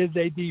 it is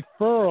a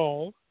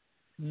deferral,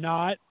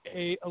 not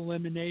a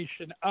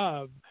elimination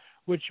of,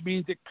 which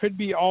means it could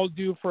be all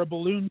due for a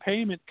balloon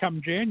payment come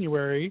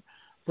January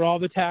for all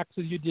the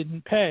taxes you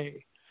didn't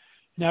pay.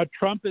 Now,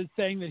 Trump is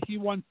saying that he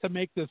wants to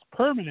make this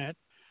permanent,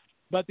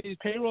 but these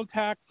payroll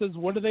taxes,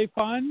 what do they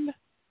fund?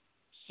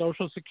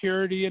 Social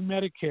Security and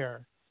Medicare.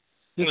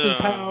 This is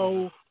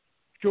how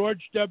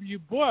George W.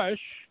 Bush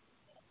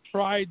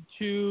tried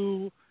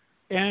to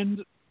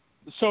end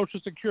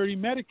Social Security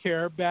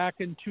Medicare back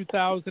in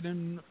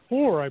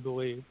 2004, I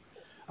believe.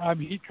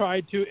 He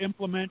tried to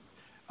implement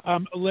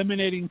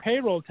eliminating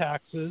payroll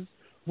taxes,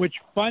 which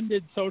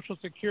funded Social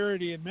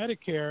Security and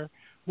Medicare,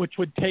 which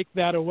would take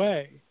that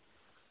away.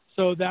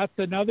 So that's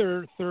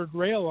another third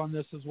rail on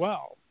this as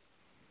well.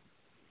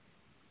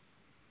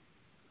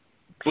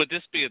 Would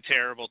this be a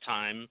terrible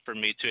time for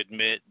me to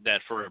admit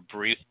that for a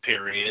brief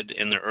period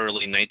in the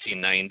early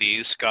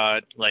 1990s,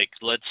 Scott, like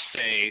let's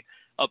say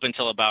up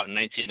until about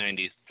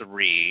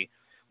 1993,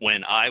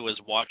 when I was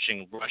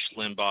watching Rush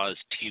Limbaugh's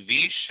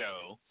TV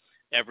show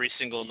every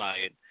single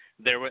night,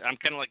 I'm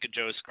kind of like a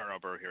Joe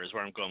Scarborough here is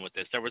where I'm going with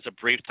this. There was a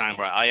brief time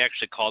where I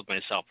actually called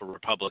myself a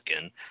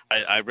Republican.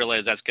 I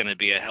realize that's going to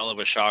be a hell of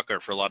a shocker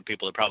for a lot of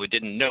people that probably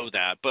didn't know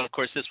that. But, of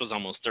course, this was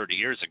almost 30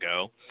 years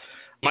ago.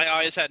 My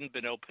eyes hadn't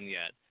been open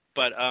yet.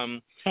 But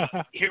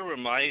here were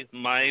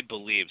my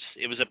beliefs.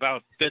 It was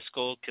about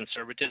fiscal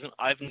conservatism.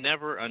 I've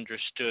never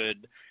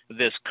understood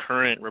this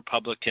current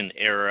Republican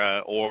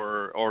era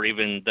or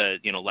even the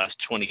last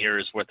 20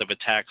 years worth of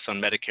attacks on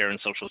Medicare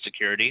and Social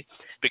Security,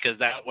 because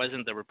that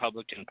wasn't the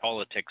Republican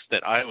politics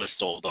that I was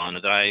sold on,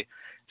 that I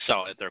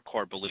saw at their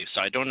core beliefs.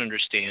 So I don't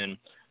understand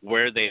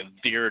where they have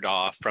veered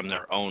off from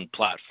their own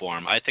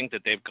platform. I think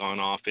that they've gone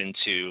off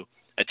into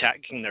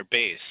attacking their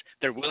base.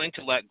 They're willing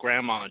to let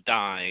grandma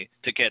die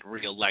to get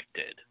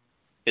reelected,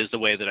 is the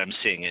way that I'm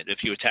seeing it.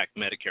 If you attack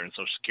Medicare and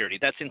Social Security,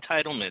 that's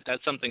entitlement.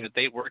 That's something that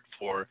they worked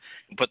for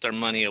and put their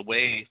money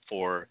away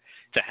for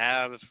to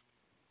have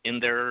in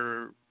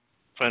their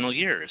final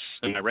years.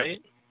 Am I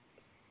right?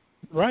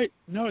 Right.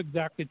 No,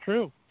 exactly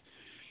true.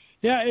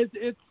 Yeah,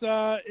 it's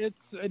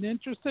an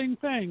interesting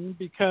thing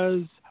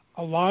because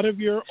a lot of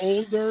your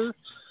older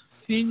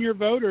senior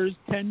voters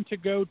tend to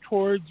go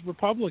towards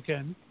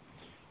Republican,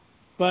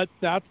 but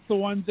that's the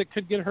ones that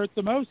could get hurt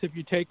the most if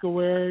you take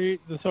away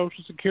the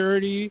Social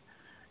Security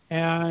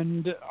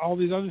and all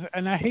these other.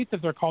 And I hate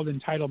that they're called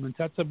entitlements.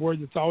 That's a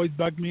word that's always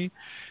bugged me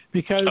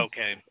because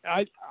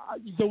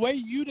the way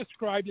you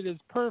described it is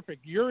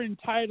perfect. You're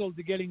entitled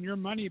to getting your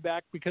money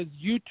back because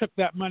you took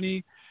that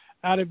money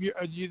out of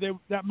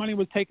that money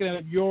was taken out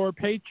of your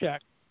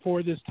paycheck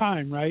for this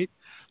time, right?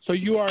 So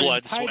you are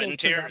blood, entitled sweat, and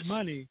to tears. that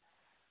money.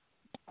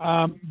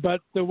 But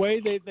the way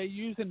they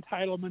use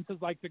entitlements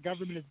is like the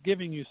government is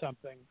giving you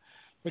something.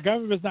 The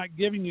government is not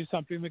giving you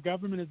something. The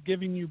government is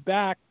giving you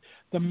back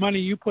the money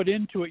you put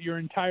into it your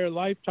entire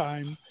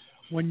lifetime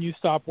when you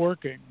stop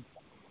working.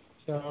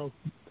 So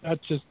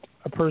that's just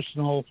a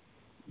personal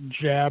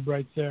jab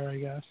right there, I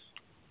guess.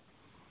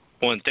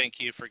 Well, and thank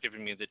you for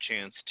giving me the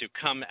chance to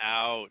come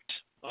out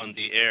on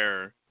the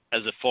air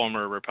as a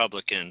former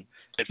Republican.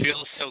 It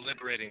feels so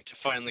liberating to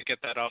finally get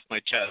that off my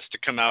chest, to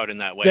come out in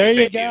that way. There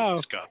you Thank go.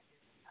 You, Scott.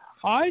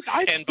 I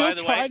and still by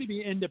the try way, to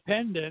be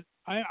independent.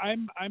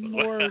 I'm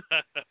more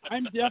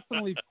I'm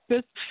definitely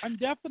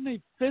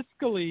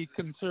fiscally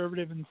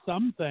conservative in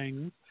some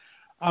things.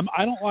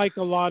 I don't like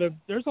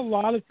there's a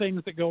lot of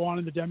things that go on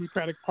in the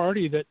Democratic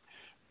Party that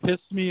piss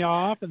me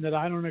off and that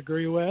I don't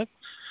agree with.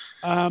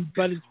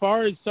 But as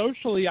far as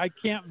socially, I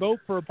can't vote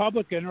for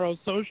Republican or else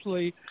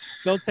socially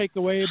they'll take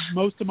away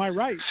most of my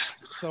rights.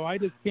 So I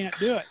just can't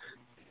do it.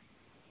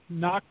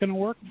 Not going to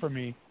work for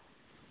me.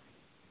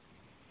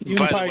 Even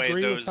by if the I way,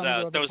 agree with some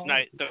of the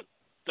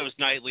those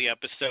nightly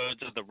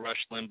episodes of the Rush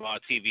Limbaugh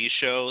TV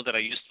show that I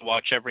used to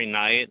watch every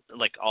night,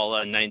 like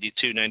all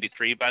 92,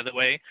 93, by the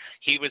way,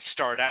 he would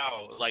start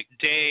out like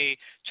day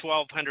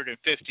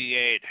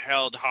 1258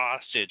 held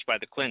hostage by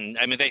the Clinton.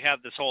 I mean, they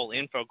have this whole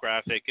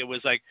infographic. It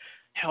was like,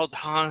 held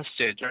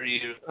hostage. Are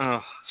you?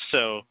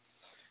 So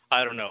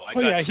I don't know. I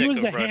got sick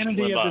of Rush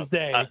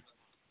Limbaugh.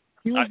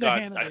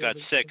 I got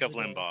sick of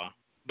Limbaugh,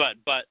 but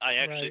I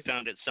actually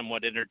found it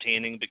somewhat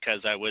entertaining because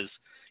I was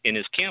in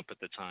his camp at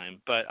the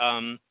time. But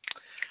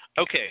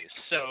okay,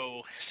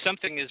 so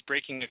something is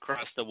breaking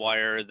across the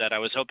wire that I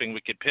was hoping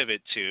we could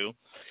pivot to,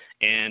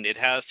 and it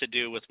has to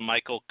do with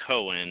Michael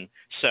Cohen.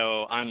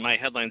 So my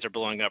headlines are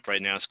blowing up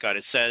right now, Scott.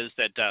 It says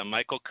that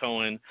Michael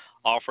Cohen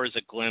offers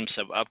a glimpse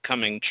of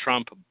upcoming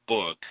Trump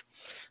book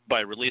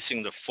by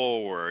releasing the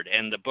foreword.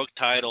 And the book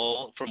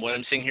title, from what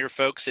I'm seeing here,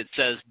 folks, it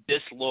says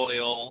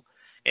Disloyal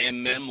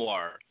and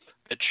Memoir,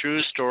 the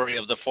true story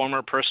of the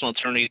former personal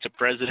attorney to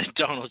President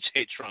Donald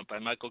J. Trump by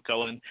Michael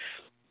Cohen.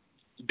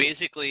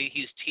 Basically,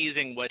 he's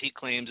teasing what he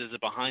claims is a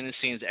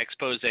behind-the-scenes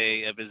expose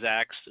of his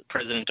acts,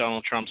 President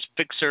Donald Trump's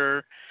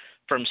fixer,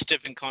 from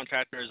stiffing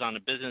contractors on a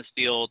business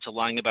deal to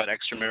lying about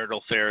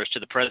extramarital affairs to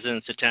the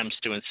president's attempts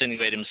to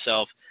insinuate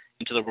himself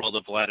into the world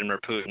of Vladimir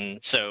Putin.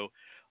 So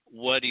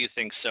what do you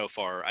think so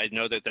far? I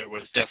know that there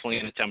was definitely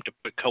an attempt to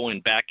put Cohen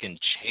back in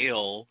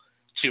jail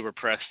to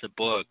repress the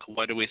book.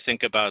 What do we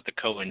think about the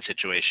Cohen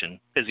situation?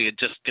 Is he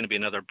just going to be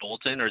another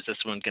Bolton, or is this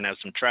one going to have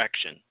some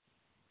traction?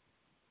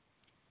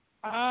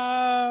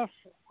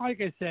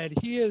 Like I said,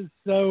 he is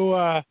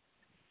so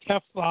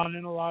Teflon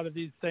in a lot of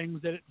these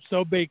things that it's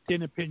so baked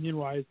in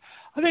opinion-wise.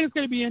 I think it's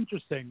going to be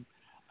interesting.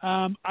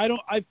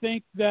 I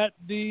think that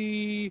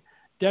the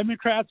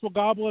Democrats will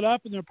gobble it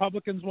up and the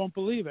Republicans won't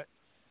believe it.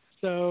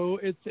 So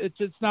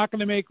it's not going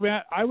to make.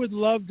 I would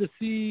love to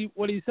see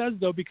what he says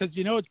though, because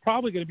it's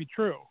probably going to be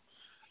true.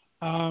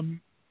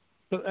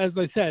 But as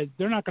I said,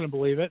 they're not going to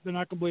believe it. They're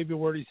not going to believe the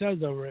word he says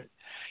over it.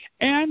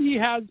 And he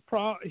has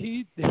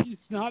he's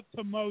not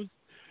the most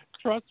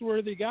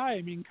trustworthy guy.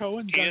 I mean,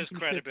 Cohen's done some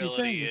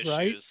credibility things,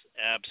 right?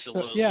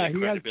 Absolutely. So, yeah,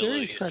 he has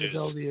serious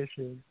credibility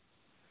issues.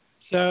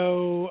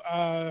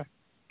 So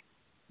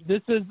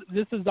this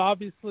is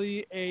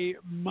obviously a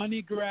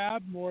money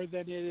grab more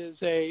than it is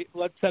a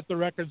let's set the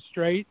record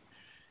straight.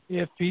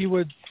 If he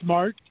was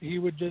smart, he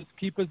would just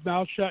keep his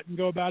mouth shut and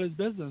go about his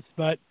business.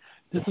 But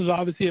this is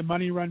obviously a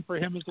money run for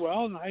him as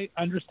well, and I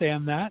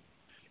understand that.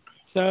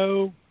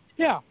 So,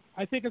 yeah,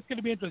 I think it's going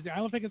to be interesting. I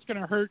don't think it's going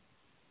to hurt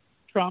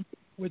Trump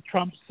with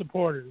Trump's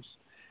supporters.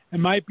 It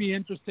might be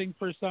interesting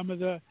for some of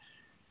the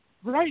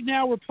 – right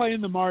now we're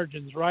playing the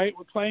margins, right?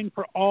 We're playing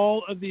for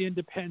all of the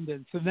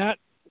independents. And that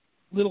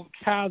little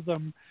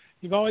chasm,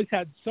 you've always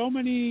had so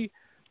many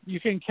 – you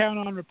can count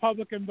on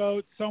Republican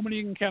votes, so many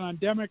you can count on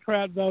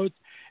Democrat votes,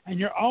 and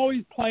you're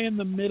always playing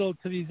the middle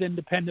to these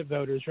independent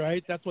voters,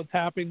 right? That's what's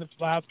happening this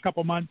last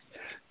couple months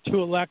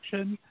to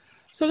election.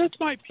 So this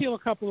might peel a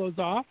couple of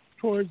those off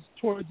towards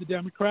the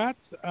Democrats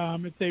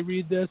if they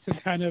read this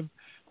and kind of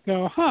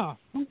go,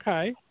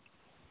 okay.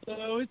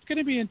 So it's going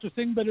to be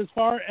interesting, but as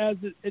far as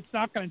it's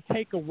not going to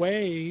take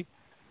away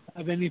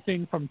of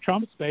anything from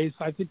Trump's base,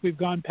 I think we've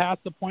gone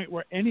past the point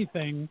where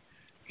anything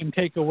can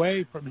take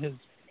away from his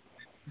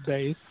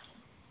base.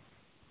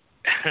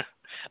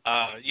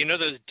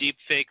 Those deep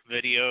fake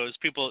videos,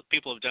 people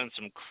have done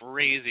some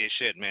crazy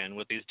shit, man,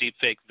 with these deep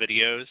fake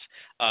videos.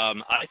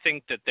 I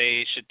think that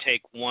they should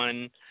take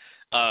one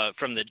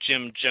from the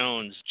Jim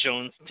Jones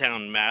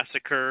Jonestown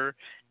massacre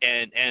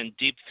and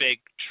deep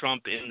fake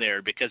Trump in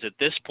there, because at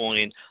this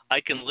point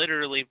I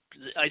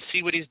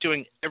see what he's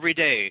doing every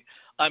day.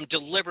 I'm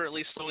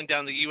deliberately slowing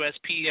down the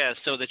USPS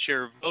so that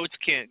your votes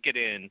can't get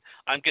in.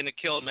 I'm going to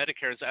kill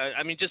Medicare.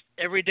 I mean, just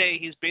every day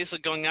he's basically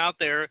going out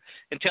there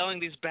and telling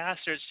these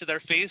bastards to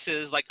their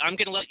faces, like, I'm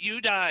going to let you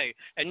die.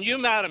 And you,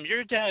 madam,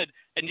 you're dead.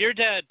 And you're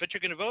dead, but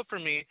you're going to vote for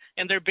me.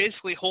 And they're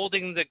basically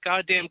holding the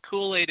goddamn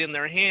Kool-Aid in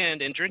their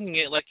hand and drinking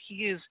it like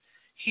he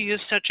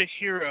is such a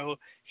hero.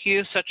 He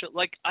is such a,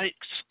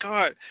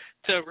 Scott,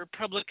 to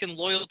Republican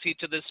loyalty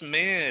to this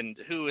man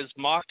who has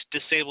mocked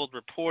disabled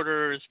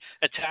reporters,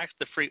 attacked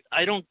the free.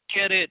 I don't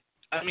get it.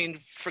 I mean,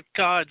 for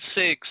God's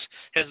sakes,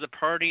 has the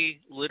party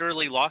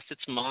literally lost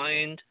its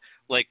mind?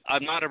 Like,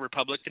 I'm not a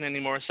Republican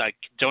anymore, so I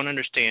don't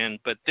understand,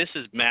 but this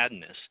is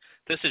madness.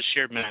 This is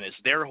sheer madness.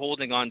 They're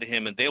holding on to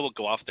him, and they will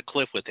go off the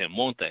cliff with him,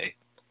 won't they?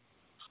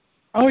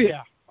 Oh,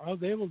 yeah. Oh,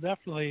 they will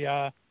definitely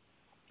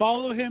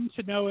follow him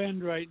to no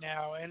end right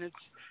now, and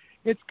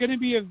it's going to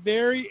be a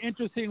very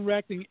interesting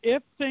reckoning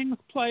if things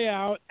play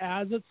out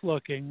as it's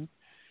looking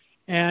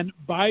and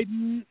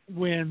Biden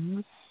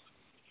wins,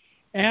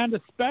 and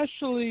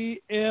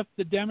especially if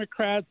the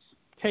Democrats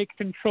take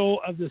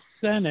control of the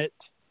Senate.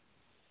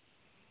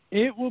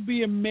 It will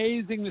be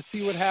amazing to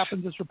see what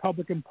happens to this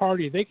Republican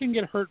Party. They can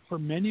get hurt for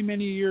many,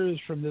 many years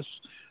from this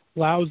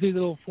lousy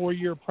little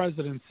 4-year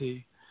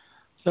presidency.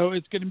 So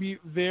it's going to be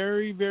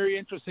very, very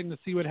interesting to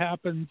see what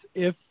happens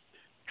if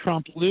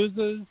Trump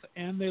loses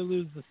and they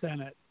lose the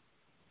Senate.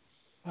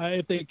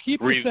 If they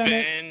keep the Senate...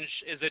 Revenge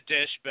is a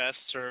dish best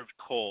served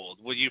cold.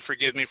 Will you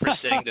forgive me for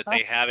saying that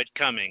they have it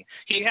coming?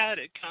 He had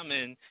it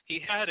coming. He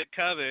had it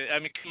coming. I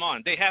mean, come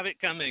on. They have it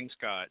coming,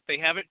 Scott. They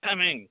have it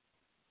coming.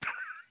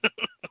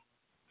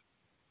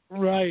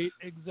 Right,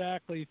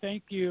 exactly.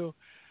 Thank you.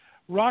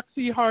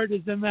 Roxy Hart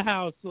is in the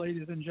house,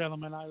 ladies and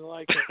gentlemen. I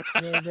like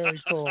it. Very,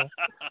 very cool.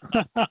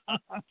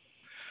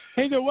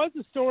 Hey, there was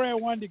a story I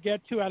wanted to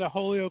get to out of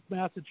Holyoke,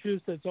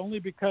 Massachusetts, only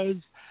because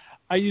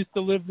I used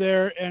to live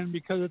there and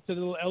because it's a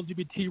little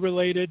LGBT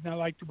related, and I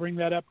like to bring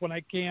that up when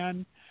I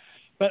can.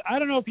 But I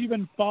don't know if you've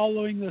been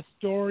following the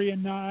story or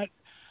not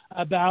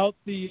about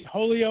the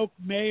Holyoke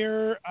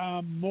mayor,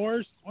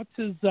 Morse. What's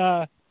his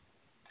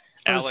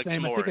Alex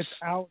name? Morse. I think it's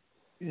Alex.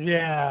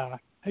 Yeah.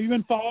 Have you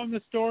been following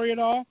the story at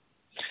all?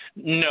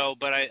 No,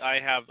 but I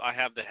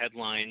have the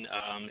headline.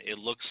 It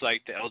looks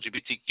like the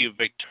LGBTQ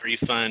Victory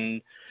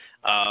Fund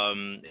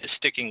is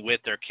sticking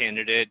with their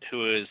candidate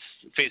who is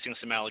facing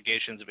some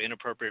allegations of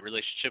inappropriate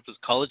relationship with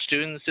college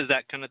students. Is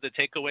that kind of the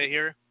takeaway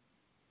here?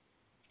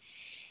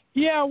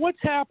 Yeah,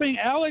 what's happening?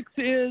 Alex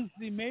is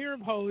the mayor of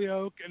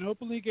Holyoke, an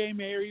openly gay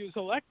mayor. He was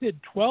elected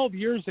 12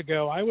 years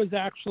ago. I was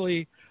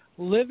actually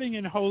living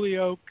in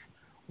Holyoke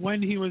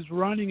when he was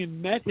running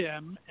and met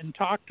him and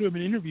talked to him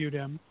and interviewed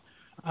him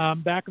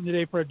back in the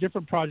day for a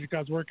different project I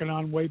was working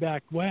on way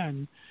back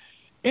when.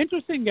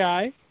 Interesting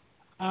guy,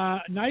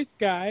 nice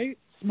guy,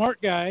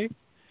 smart guy.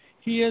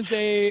 He is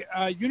a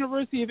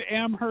University of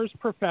Amherst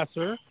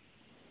professor.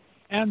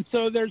 And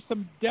so there's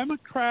some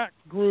Democrat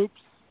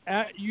groups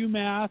at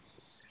UMass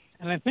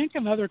and I think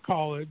another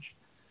college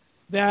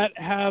that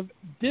have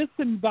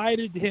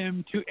disinvited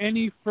him to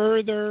any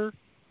further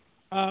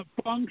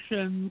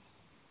functions,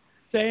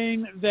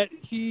 saying that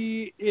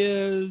he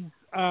is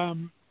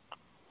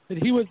that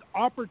he was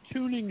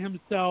opportuning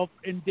himself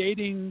in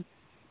dating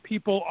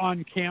people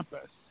on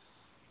campus.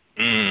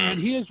 And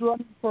he is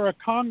running for a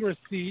Congress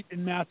seat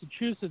in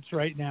Massachusetts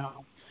right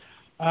now.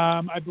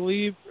 I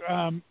believe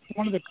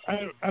one of the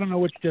I don't know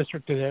which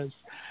district it is,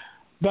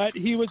 but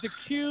he was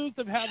accused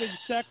of having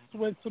sex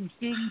with some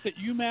students at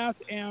UMass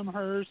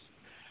Amherst.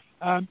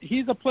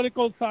 He's a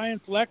political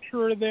science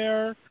lecturer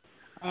there.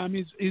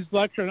 He's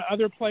lectured in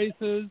other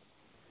places.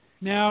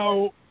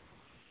 Now,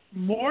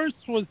 Morse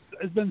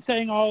has been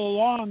saying all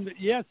along that,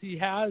 yes, he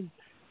has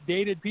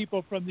dated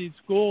people from these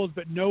schools,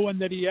 but no one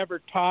that he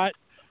ever taught,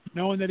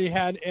 no one that he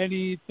had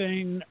any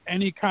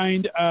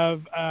kind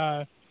of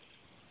a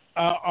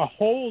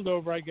hold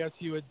over, I guess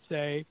you would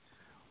say.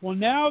 Well,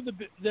 now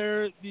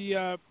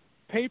the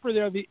paper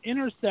there, The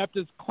Intercept,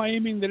 is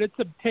claiming that it's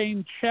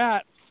obtained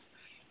chats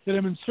that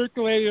have been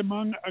circulated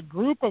among a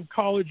group of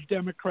college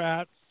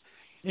Democrats,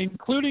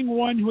 including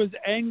one who is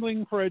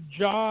angling for a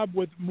job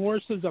with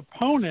Morse's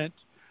opponent,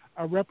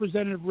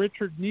 Representative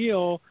Richard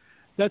Neal,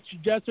 that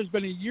suggests there's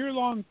been a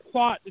year-long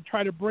plot to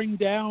try to bring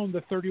down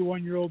the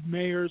 31-year-old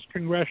mayor's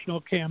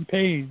congressional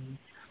campaign.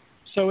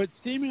 So it's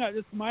seeming like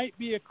this might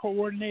be a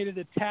coordinated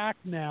attack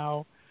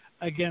now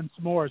against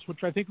Morse, which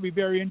I think would be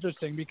very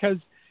interesting because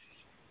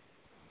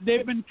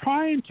they've been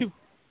trying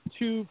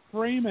to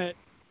frame it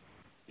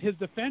his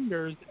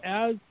defenders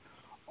as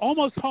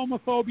almost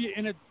homophobia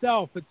in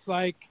itself. It's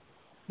like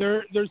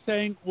they're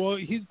saying, well,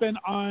 he's been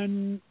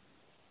on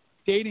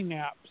dating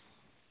apps,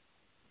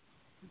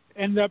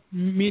 end up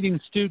meeting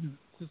students.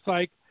 It's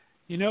like,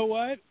 you know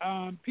what?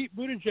 Pete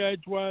Buttigieg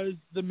was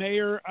the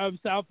mayor of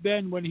South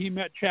Bend when he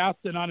met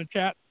Chasten on a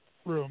chat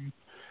room.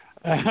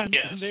 And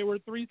yes. They were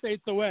 3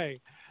 states away.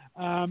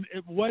 There's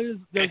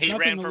he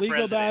ran nothing for illegal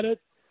president. about it.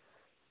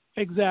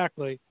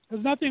 Exactly.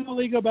 There's nothing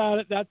illegal about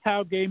it. That's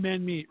how gay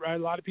men meet, right?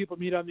 A lot of people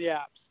meet on the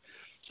apps.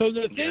 So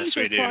the things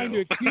they're trying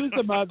to accuse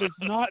him of is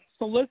not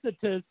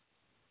solicitous.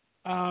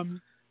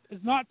 Is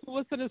not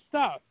solicitous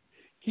stuff.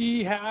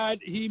 He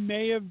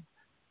may have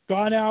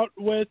gone out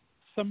with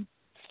some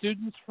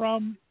students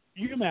from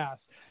UMass.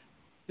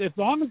 As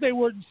long as they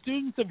weren't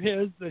students of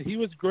his that he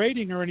was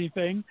grading or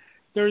anything,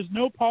 there's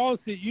no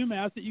policy at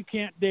UMass that you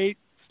can't date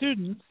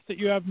students that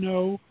you have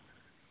no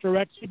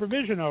direct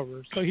supervision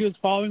over. So he was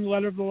following the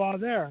letter of the law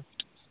there.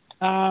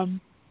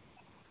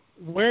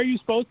 Where are you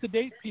supposed to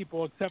date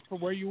people except for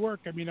where you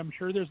work? I mean, I'm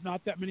sure there's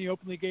not that many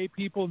openly gay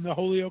people in the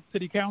Holyoke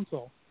City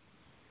Council.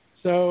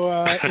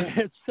 So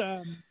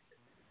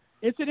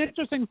it's an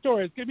interesting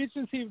story. It's going to be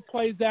interesting to see if it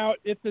plays out,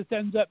 if this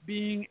ends up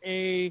being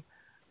a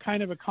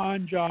kind of a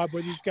con job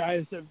where these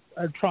guys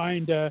are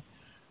trying to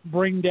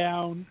bring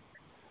him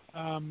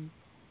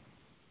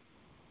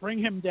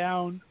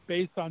down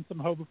based on some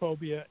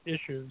homophobia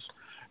issues.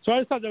 So I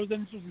just thought that was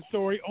an interesting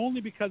story, only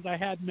because I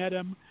had met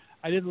him.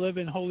 I did live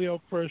in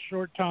Holyoke for a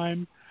short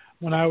time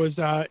when I was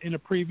in a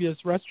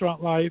previous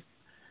restaurant life,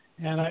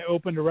 and I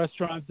opened a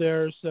restaurant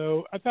there.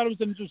 So I thought it was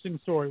an interesting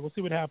story. We'll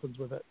see what happens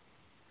with it.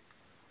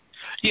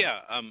 Yeah,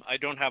 I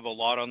don't have a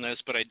lot on this,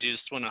 but I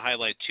just want to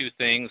highlight 2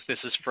 things. This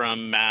is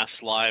from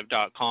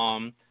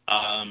masslive.com.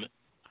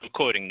 I'm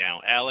quoting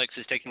now. Alex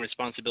is taking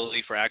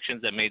responsibility for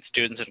actions that made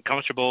students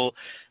uncomfortable.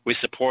 We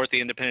support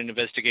the independent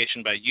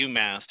investigation by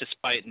UMass.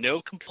 Despite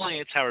no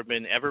complaints, however,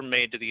 been ever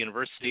made to the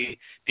university,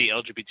 the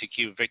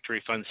LGBTQ Victory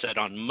Fund said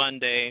on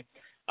Monday.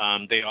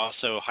 They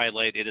also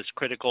highlight it is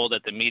critical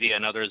that the media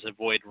and others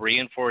avoid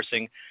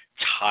reinforcing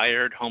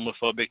tired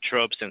homophobic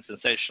tropes and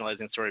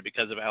sensationalizing story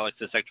because of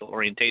Alex's sexual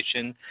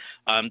orientation.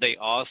 They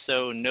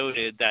also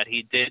noted that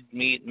he did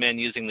meet men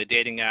using the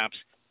dating apps,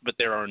 but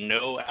there are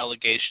no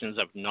allegations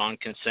of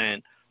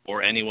non-consent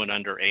or anyone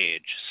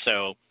underage.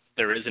 So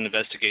there is an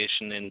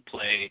investigation in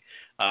play.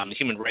 The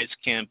Human Rights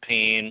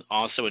Campaign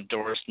also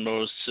endorsed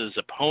Mose's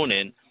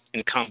opponent,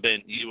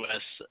 incumbent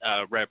U.S.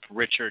 Rep.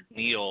 Richard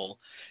Neal.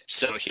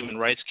 So Human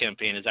Rights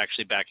Campaign is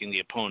actually backing the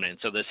opponent.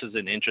 So this is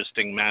an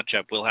interesting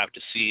matchup. We'll have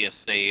to see if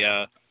they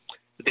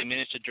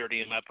manage to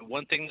dirty him up. And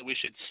one thing that we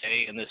should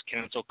say in this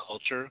cancel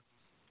culture,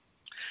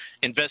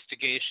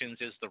 investigations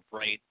is the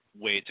right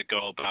way to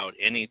go about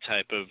any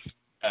type of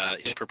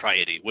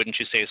impropriety. Wouldn't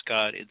you say,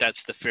 Scott? That's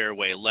the fair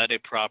way. Let a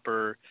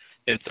proper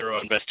and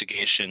thorough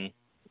investigation.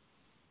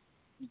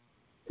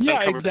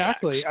 Yeah,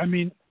 exactly. I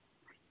mean,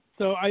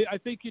 so I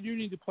think you do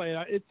need to play it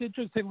out. It's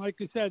interesting, like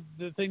you said,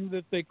 the thing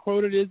that they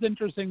quoted is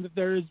interesting, that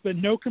there has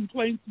been no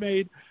complaints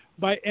made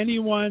by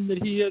anyone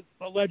that he has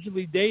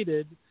allegedly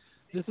dated.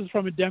 This is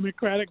from a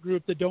Democratic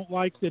group that don't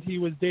like that he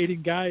was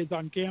dating guys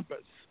on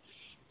campus.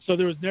 So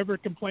there was never a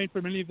complaint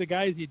from any of the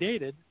guys he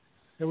dated.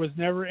 There was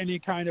never any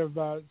kind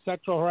of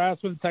sexual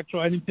harassment,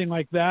 sexual anything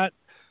like that.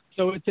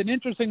 So it's an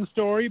interesting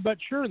story, but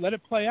sure, let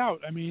it play out.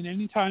 I mean,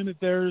 anytime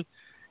that there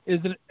is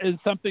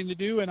something to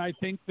do, and I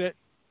think that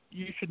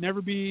you should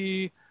never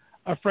be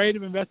afraid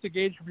of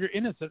investigation if you're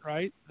innocent,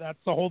 right? That's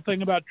the whole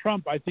thing about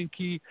Trump. I think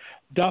he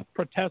doth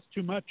protest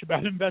too much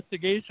about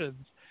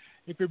investigations.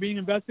 If you're being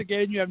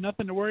investigated and you have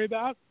nothing to worry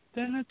about,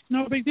 then it's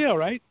no big deal,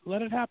 right?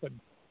 Let it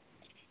happen.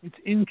 It's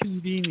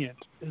inconvenient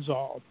is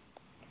all.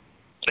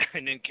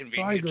 An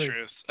inconvenient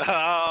truth.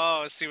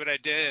 Oh, see what I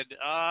did.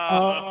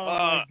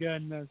 My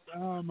goodness.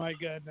 Oh, my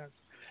goodness.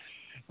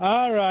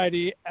 All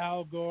righty,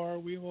 Al Gore.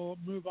 We will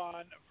move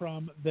on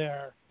from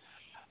there.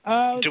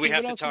 Do we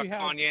have to talk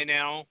Kanye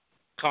now?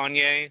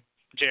 Kanye,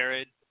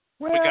 Jared?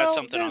 Well, we got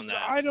something on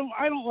that. I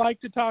don't like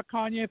to talk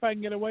Kanye if I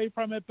can get away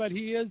from it, but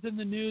he is in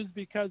the news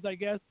because I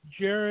guess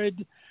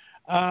Jared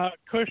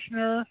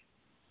Kushner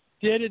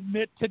did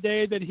admit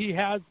today that he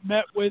has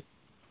met with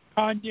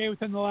Kanye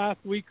within the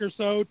last week or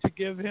so to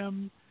give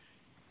him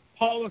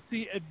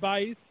policy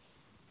advice.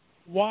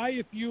 Why,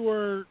 if you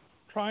were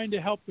trying to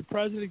help the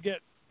president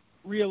get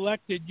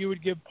reelected, you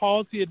would give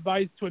policy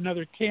advice to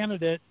another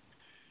candidate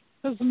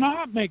does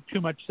not make too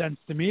much sense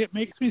to me. It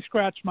makes me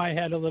scratch my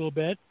head a little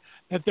bit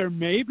that there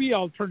may be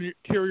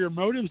ulterior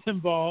motives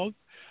involved,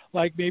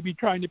 like maybe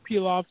trying to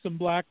peel off some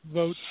black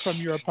votes from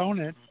your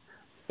opponent.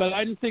 But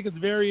I just think it's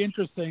very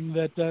interesting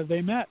that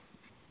they met.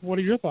 What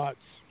are your thoughts?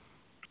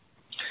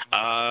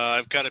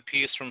 I've got a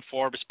piece from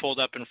Forbes pulled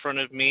up in front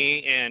of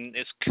me, and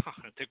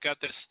they've got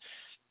this,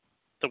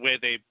 the way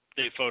they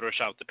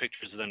Photoshop the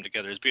pictures of them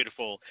together is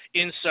beautiful.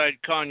 Inside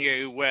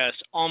Kanye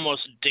West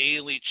almost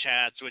daily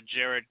chats with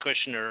Jared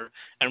Kushner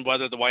and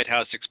whether the White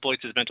House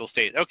exploits his mental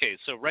state. Okay,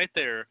 so right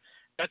there,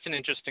 that's an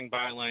interesting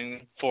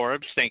byline,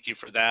 Forbes. Thank you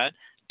for that.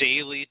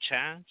 daily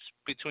chats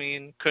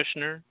between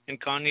Kushner and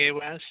Kanye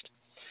West.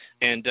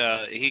 And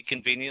he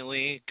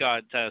conveniently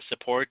got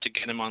support to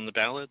get him on the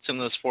ballots in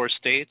those 4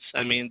 states.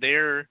 I mean,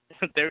 they're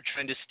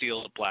trying to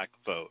steal a black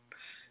vote.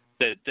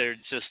 That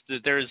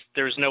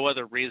there's no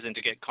other reason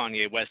to get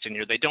Kanye West in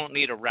here. They don't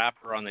need a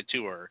rapper on the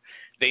tour.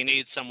 They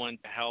need someone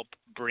to help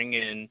bring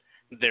in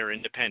their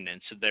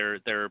independents,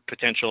 their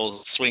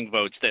potential swing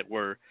votes that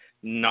were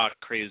not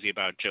crazy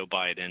about Joe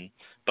Biden.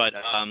 But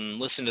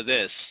listen to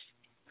this.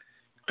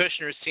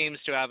 Kushner seems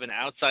to have an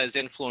outsized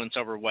influence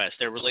over West.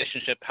 Their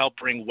relationship helped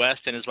bring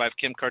West and his wife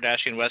Kim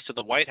Kardashian West to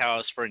the White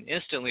House for an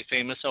instantly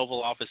famous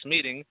Oval Office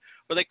meeting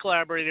where they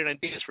collaborated on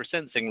ideas for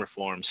sentencing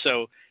reform.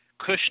 So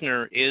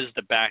Kushner is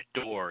the back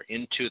door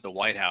into the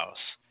White House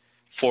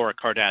for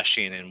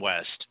Kardashian and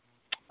West.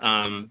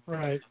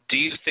 Right. Do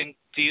you think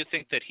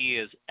that he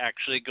is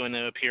actually going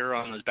to appear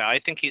on this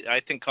ballot?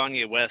 I think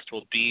Kanye West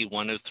will be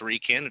one of 3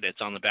 candidates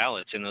on the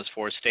ballots in those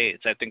 4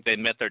 states. I think they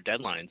met their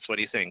deadlines. What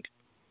do you think?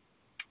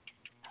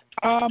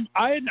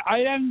 I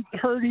hadn't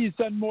heard he's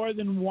done more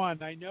than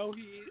 1. I know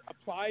he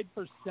applied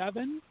for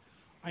 7.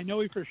 I know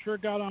he for sure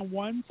got on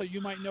 1, so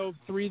you might know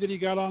 3 that he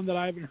got on that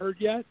I haven't heard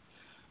yet.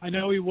 I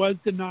know he was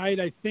denied,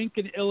 I think,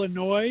 in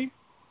Illinois,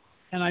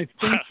 and I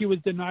think he was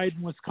denied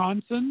in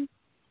Wisconsin.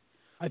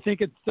 I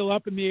think it's still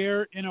up in the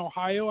air in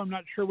Ohio. I'm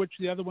not sure which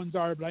the other ones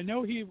are, but I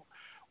know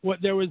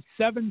there was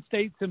 7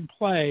 states in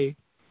play,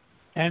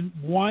 and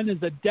 1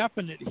 is a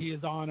definite he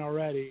is on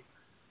already.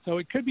 So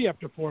it could be up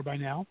to 4 by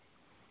now.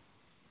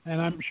 And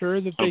I'm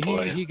sure that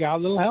he got a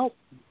little help.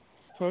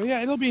 So,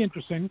 yeah, it'll be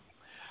interesting.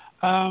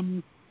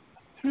 Who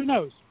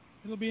knows?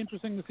 It'll be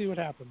interesting to see what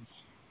happens.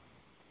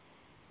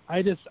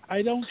 I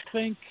don't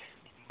think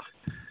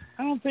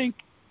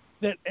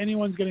that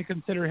anyone's going to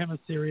consider him a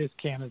serious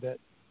candidate.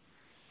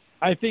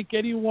 I think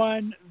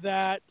anyone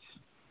that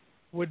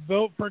would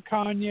vote for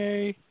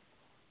Kanye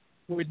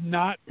would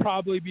not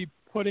probably be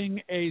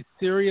putting a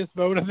serious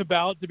vote on the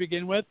ballot to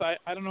begin with. I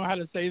don't know how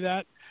to say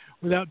that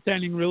without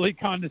sounding really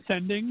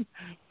condescending,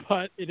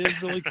 but it is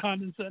really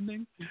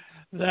condescending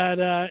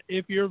that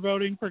if you're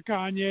voting for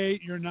Kanye,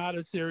 you're not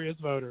a serious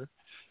voter.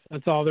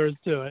 That's all there is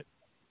to it.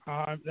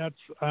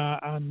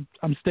 I'm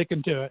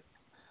sticking to it.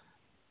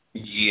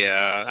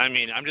 Yeah, I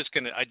mean, I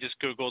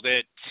just Googled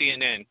it.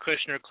 CNN,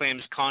 Kushner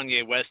claims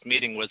Kanye West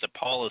meeting was a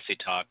policy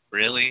talk.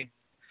 Really?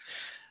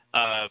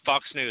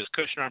 Fox News,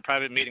 Kushner on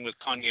private meeting with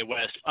Kanye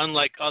West.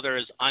 Unlike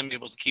others, I'm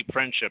able to keep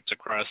friendships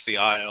across the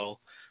aisle.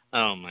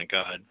 Oh, my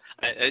God.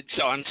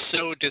 So I'm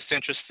so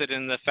disinterested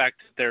in the fact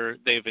that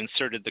they've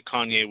inserted the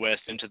Kanye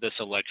West into this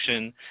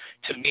election.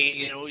 To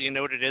me, you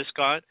know what it is,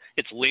 Scott?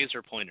 It's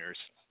laser pointers.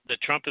 The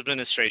Trump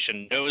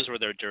administration knows where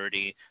they're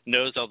dirty,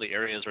 knows all the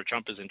areas where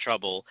Trump is in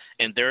trouble,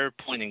 and they're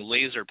pointing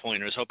laser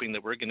pointers, hoping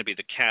that we're going to be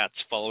the cats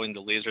following the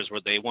lasers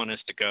where they want us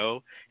to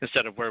go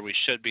instead of where we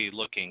should be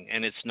looking.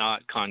 And it's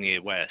not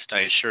Kanye West, I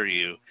assure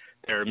you.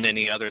 There are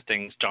many other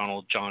things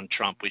Donald John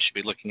Trump we should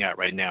be looking at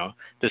right now.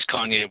 This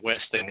Kanye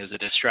West thing is a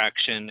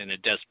distraction and a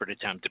desperate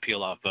attempt to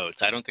peel off votes.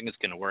 I don't think it's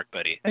going to work,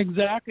 buddy.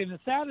 Exactly. And the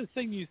saddest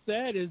thing you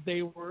said is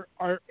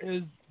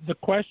is the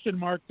question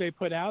mark they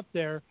put out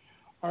there.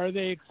 Are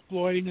they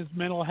exploiting his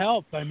mental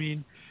health? I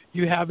mean,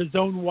 you have his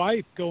own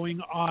wife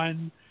going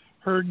on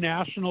her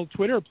national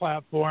Twitter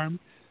platform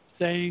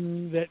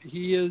saying that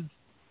he is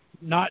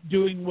not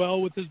doing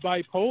well with his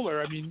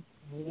bipolar. I mean,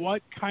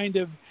 what kind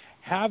of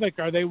havoc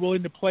are they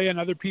willing to play on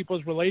other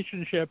people's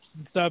relationships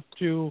and stuff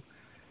to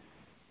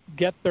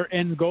get their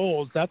end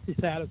goals? That's the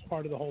saddest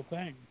part of the whole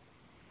thing.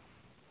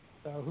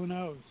 So who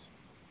knows?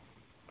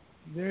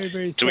 Very,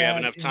 very sad. Do we have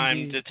enough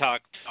time to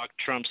talk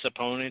Trump's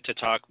opponent, to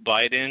talk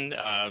Biden?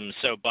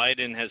 So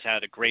Biden has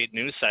had a great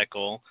news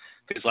cycle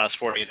these last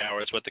 48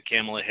 hours with the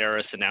Kamala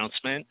Harris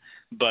announcement.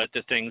 But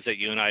the things that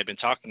you and I have been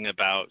talking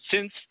about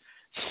since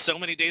so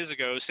many days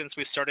ago, since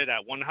we started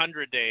at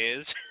 100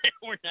 days,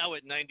 we're now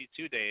at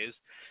 92 days.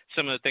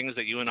 Some of the things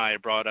that you and I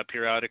have brought up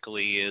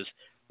periodically is,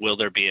 will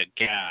there be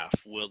a gaffe?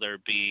 Will there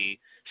be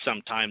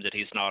some time that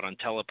he's not on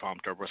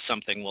teleprompter where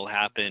something will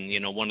happen? You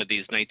know, one of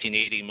these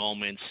 1980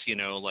 moments,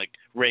 like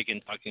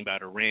Reagan talking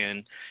about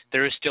Iran.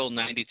 There is still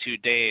 92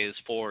 days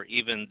for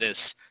even this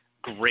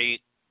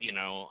great,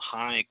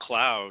 high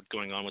cloud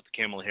going on with the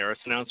Kamala Harris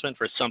announcement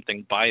for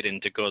something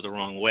Biden to go the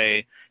wrong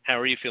way. How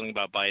are you feeling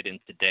about Biden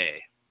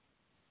today?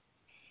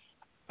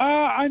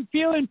 I'm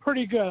feeling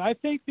pretty good. I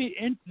think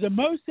the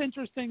most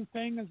interesting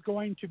thing is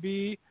going to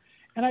be,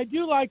 and I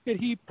do like that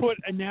he put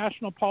a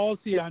national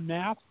policy on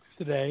masks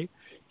today.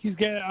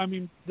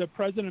 The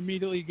president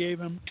immediately gave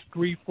him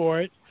grief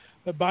for it.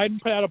 But Biden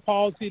put out a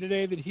policy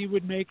today that he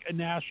would make a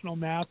national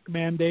mask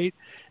mandate.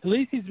 At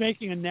least he's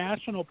making a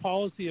national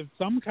policy of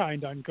some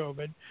kind on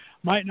COVID.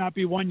 Might not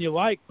be one you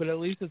like, but at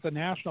least it's a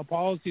national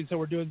policy, so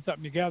we're doing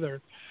something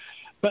together.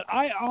 But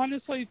I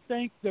honestly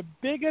think the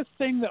biggest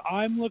thing that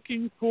I'm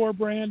looking for,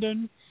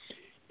 Brandon,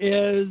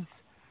 is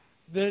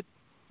that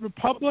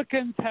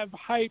Republicans have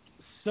hyped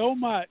so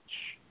much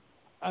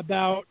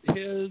about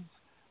his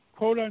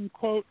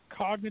quote-unquote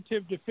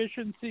cognitive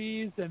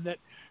deficiencies and that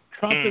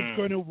Trump is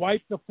going to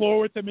wipe the floor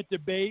with him at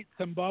debates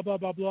and blah, blah,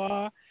 blah,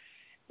 blah.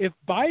 If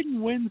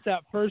Biden wins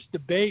that first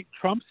debate,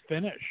 Trump's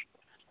finished.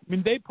 I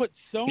mean, they put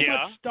so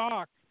much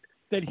stock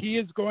that he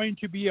is going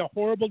to be a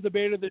horrible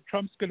debater, that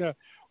Trump's going to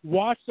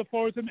watch the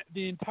floor with him.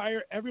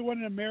 Everyone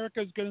in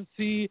America is going to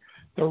see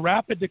the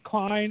rapid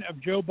decline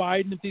of Joe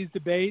Biden at these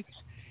debates.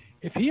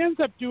 If he ends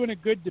up doing a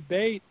good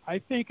debate, I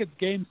think it's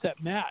game,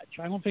 set, match.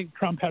 I don't think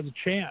Trump has a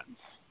chance.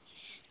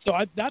 So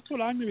that's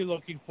what I'm going to be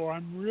looking for.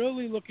 I'm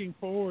really looking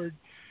forward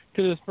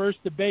to this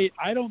first debate.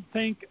 I don't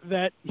think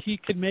that he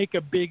can make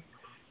a big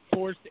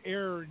forced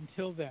error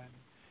until then.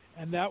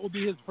 And that will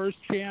be his first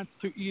chance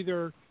to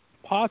either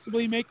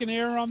possibly make an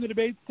error on the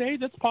debate stage.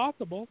 That's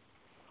possible.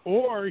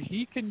 Or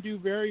he can do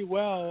very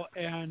well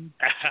and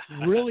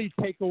really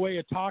take away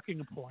a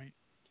talking point.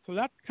 So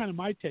that's kind of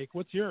my take.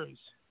 What's yours?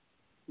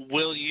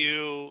 Will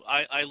you –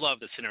 I love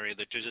the scenario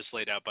that you just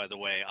laid out, by the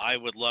way. I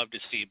would love to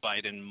see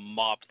Biden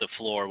mop the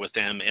floor with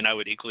him, and I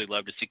would equally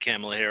love to see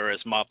Kamala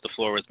Harris mop the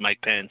floor with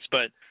Mike Pence.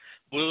 But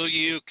will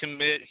you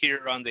commit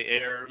here on the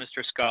air,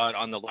 Mr. Scott,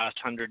 on the last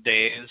 100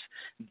 days,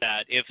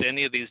 that if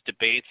any of these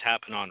debates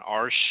happen on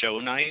our show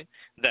night,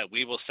 that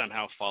we will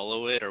somehow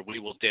follow it, or we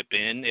will dip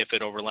in if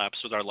it overlaps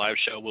with our live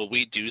show? Will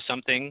we do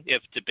something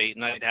if debate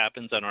night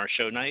happens on our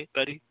show night,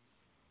 buddy?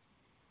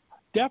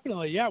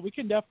 Definitely, yeah. We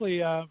can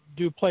definitely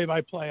do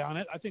play-by-play on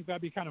it. I think that'd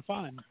be kind of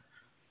fun.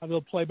 A little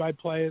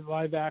play-by-play,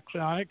 live action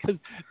on it, because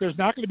there's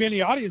not going to be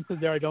any audiences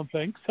there, I don't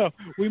think. So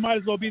we might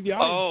as well be the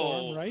audience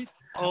for them, right?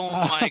 Oh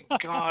my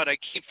God! I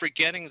keep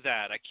forgetting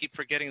that.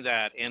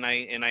 And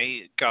I,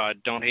 God,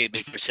 don't hate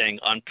me for saying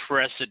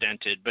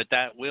unprecedented, but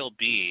that will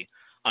be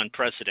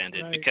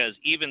unprecedented, right? Because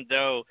even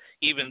though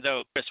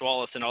Chris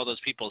Wallace and all those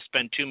people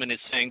spend 2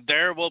 minutes saying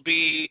there will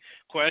be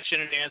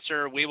question and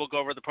answer, we will go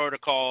over the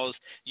protocols,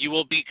 you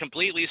will be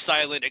completely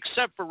silent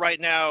except for right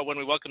now when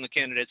we welcome the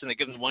candidates and they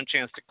give them one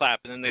chance to clap,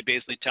 and then they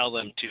basically tell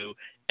them to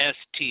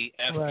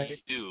STFU. Right.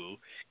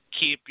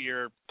 Keep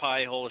your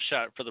pie hole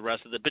shut for the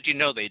rest of it. But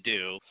they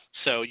do.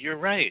 So you're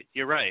right.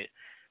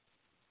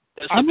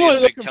 I'm really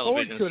looking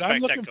forward to it.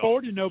 I'm looking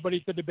forward to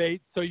nobody to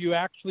debate, so you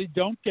actually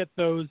don't get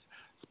those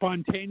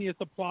spontaneous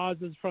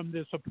applauses from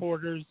the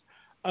supporters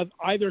of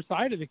either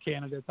side of the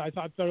candidates. I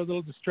thought they were a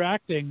little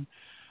distracting.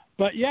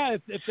 But, yeah,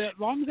 if as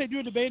long as they do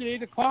a debate at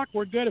 8 o'clock,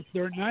 we're good. If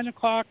they're at 9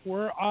 o'clock,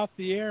 we're off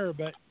the air.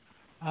 But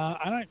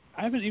I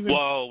haven't even.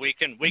 Well, we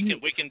can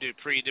do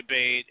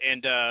pre-debate,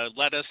 and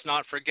let us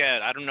not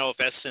forget. I don't know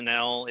if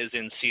SNL is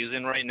in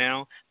season right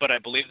now, but I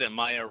believe that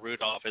Maya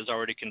Rudolph has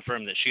already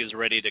confirmed that she is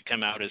ready to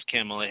come out as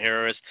Kamala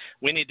Harris.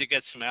 We need to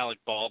get some Alec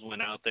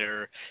Baldwin out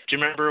there. Do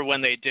you remember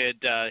when they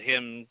did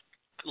him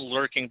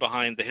lurking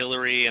behind the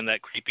Hillary and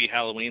that creepy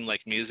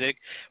Halloween-like music?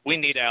 We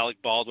need Alec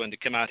Baldwin to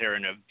come out here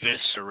and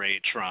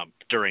eviscerate Trump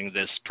during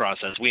this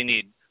process. We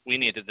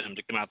needed them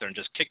to come out there and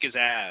just kick his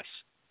ass.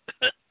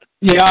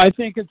 Yeah, I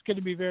think it's going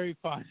to be very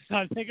fun.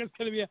 I think it's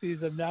going to be a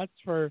season. That's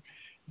for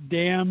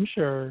damn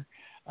sure.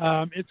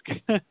 It's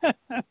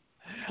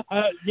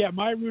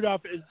Maya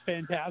Rudolph is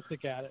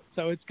fantastic at it,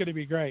 so it's going to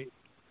be great.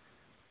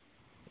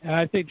 And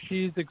I think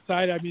she's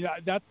excited. I mean,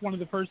 that's one of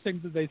the first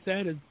things that they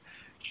said is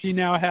she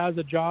now has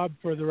a job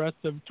for the rest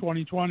of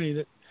 2020,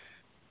 that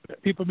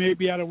people may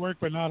be out of work,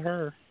 but not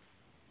her.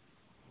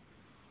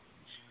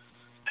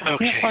 I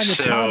can't find the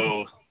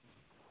time.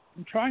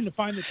 I'm trying to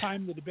find the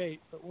time of the debate,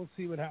 but we'll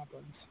see what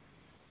happens.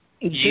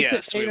 Yes,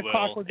 at 8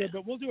 o'clock we're good,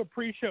 but we'll do a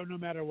pre-show no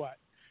matter what.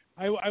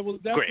 I will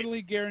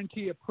definitely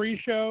guarantee a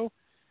pre-show,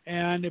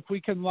 and if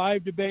we can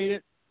live debate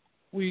it,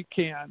 we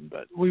can,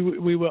 but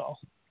we will.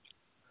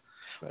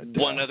 But,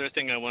 one other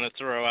thing I want to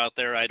throw out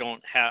there, I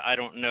don't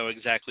know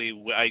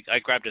exactly. I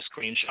grabbed a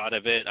screenshot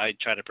of it. I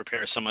try to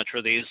prepare so much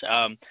for these.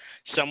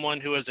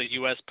 Someone who is a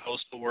U.S.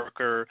 postal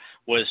worker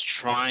was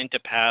trying to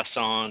pass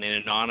on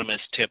an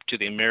anonymous tip to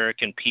the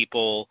American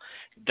people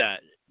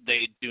that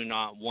they do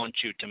not want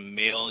you to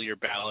mail your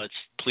ballots.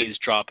 Please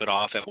drop it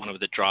off at one of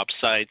the drop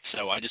sites.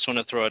 So I just want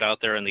to throw it out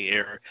there in the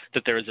air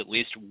that there is at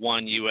least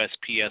one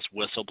USPS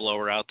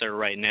whistleblower out there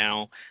right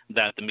now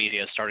that the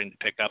media is starting to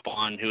pick up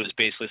on, who is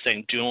basically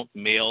saying, don't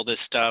mail this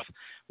stuff.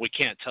 We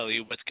can't tell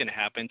you what's going to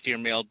happen to your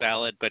mailed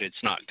ballot, but it's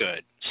not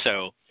good.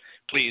 So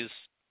please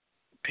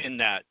pin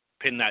that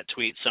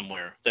tweet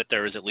somewhere that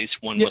there is at least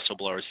one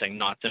whistleblower saying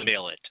not to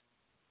mail it.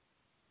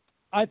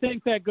 I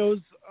think that goes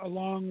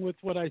along with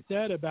what I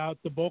said about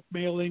the bulk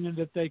mailing, and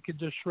that they could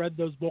just shred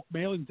those bulk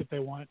mailings if they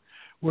want,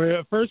 where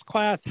a first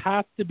class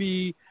has to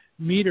be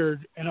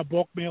metered and a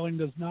bulk mailing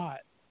does not.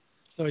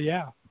 So,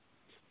 yeah,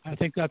 I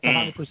think that's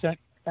 100%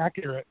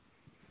 accurate.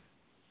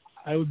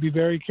 I would be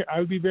very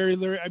I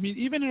mean,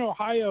 even in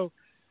Ohio,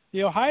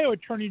 the Ohio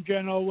Attorney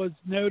General was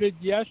noted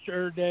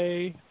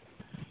yesterday.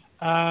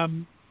 I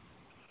don't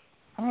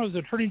know, it was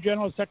Attorney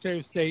General, Secretary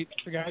of State,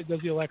 the guy who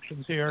does the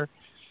elections here,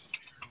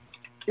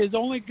 is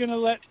only going to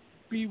let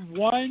be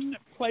one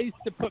place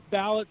to put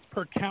ballots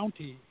per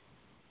county.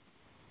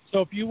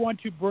 So if you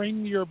want to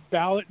bring your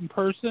ballot in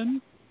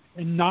person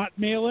and not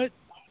mail it,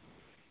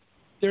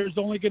 there's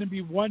only going to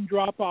be one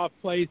drop-off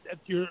place at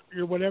your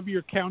whatever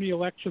your county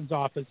elections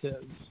office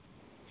is.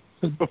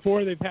 Because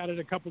before they've had it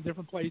a couple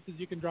different places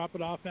you can drop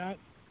it off at.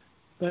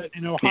 But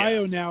in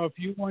Ohio now, if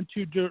you want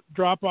to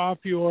drop off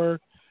your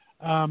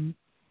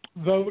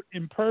vote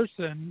in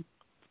person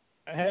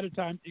ahead of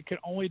time, you can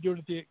only do it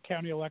at the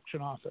county election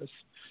office,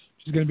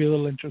 which is going to be a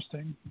little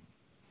interesting.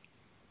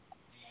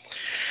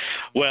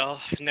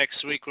 Well,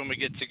 next week when we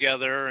get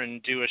together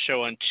and do a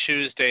show on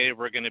Tuesday,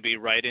 we're going to be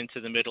right into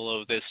the middle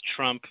of this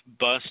Trump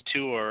bus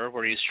tour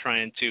where he's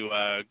trying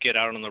to get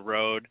out on the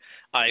road.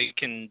 I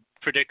can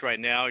predict right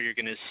now you're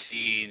going to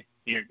see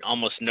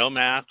almost no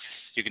masks.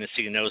 You're going to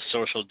see no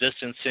social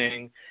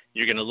distancing.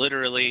 You're going to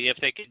literally, if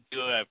they could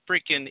do a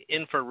freaking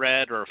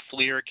infrared or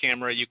FLIR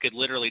camera, you could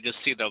literally just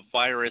see the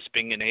virus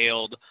being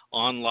inhaled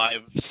on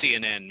live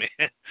CNN,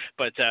 man.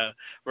 But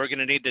we're going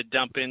to need to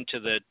dump into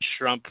the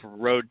Trump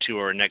road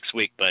tour next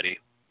week, buddy.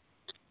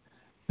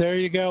 There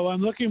you go.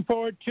 I'm looking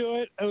forward to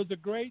it. It was a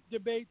great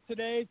debate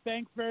today.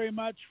 Thanks very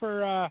much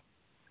for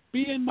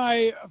being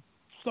my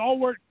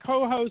stalwart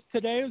co-host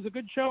today. It was a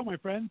good show, my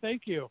friend.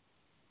 Thank you.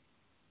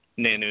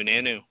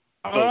 Nanu.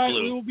 All right,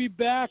 we will be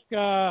back.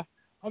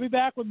 I'll be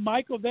back with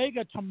Michael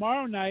Vega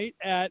tomorrow night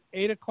at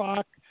 8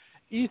 o'clock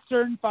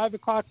Eastern, 5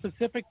 o'clock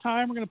Pacific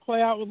time. We're going to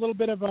play out with a little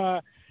bit of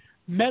a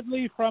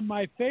medley from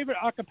my favorite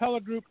a cappella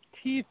group,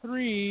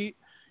 T3.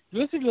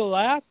 Listen to the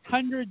last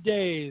 100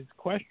 days, ?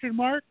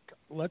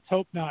 Let's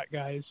hope not,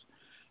 guys.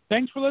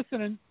 Thanks for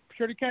listening. Be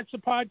sure to catch the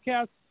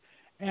podcast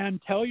and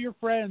tell your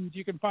friends.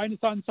 You can find us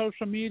on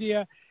social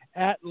media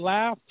at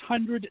Last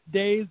 100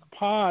 Days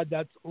Pod.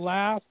 That's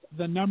last,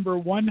 the number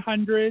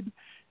 100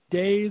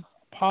 Days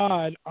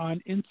Pod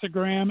on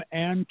Instagram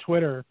and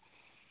Twitter.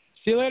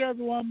 See you later,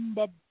 everyone.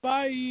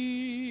 Bye-bye.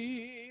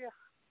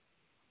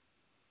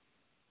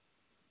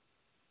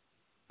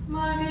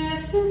 My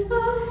gift is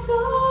the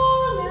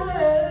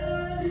sonnet.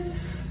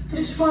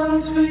 This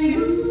one's for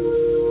you.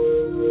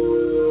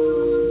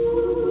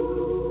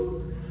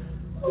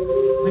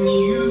 When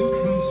you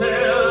can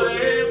tell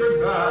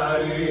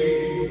everybody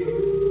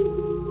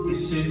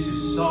this is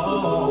your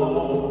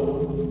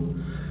song,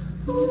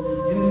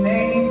 it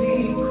may be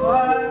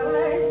quite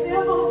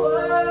simple,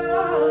 but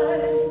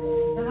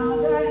now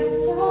that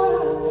it's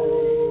done,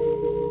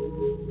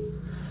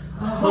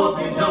 I hope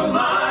you don't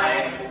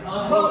mind. I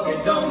hope you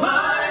don't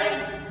mind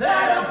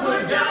that I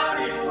put down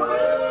in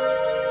words.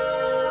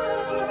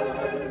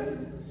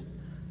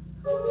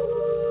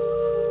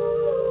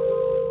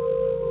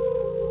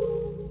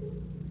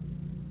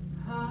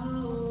 How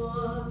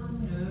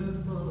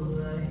wonderful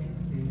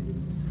life is.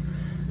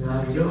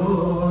 Now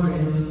you're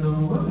in the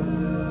world.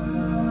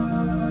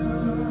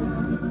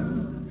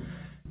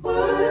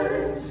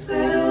 Words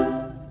fail.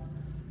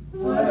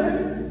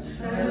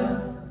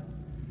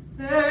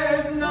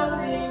 There's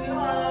nothing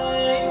I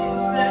can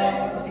say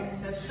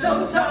except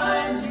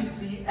sometimes you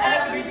see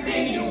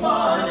everything you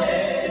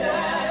wanted,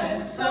 and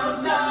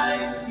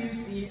sometimes you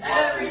see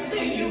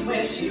everything you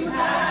wish you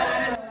had.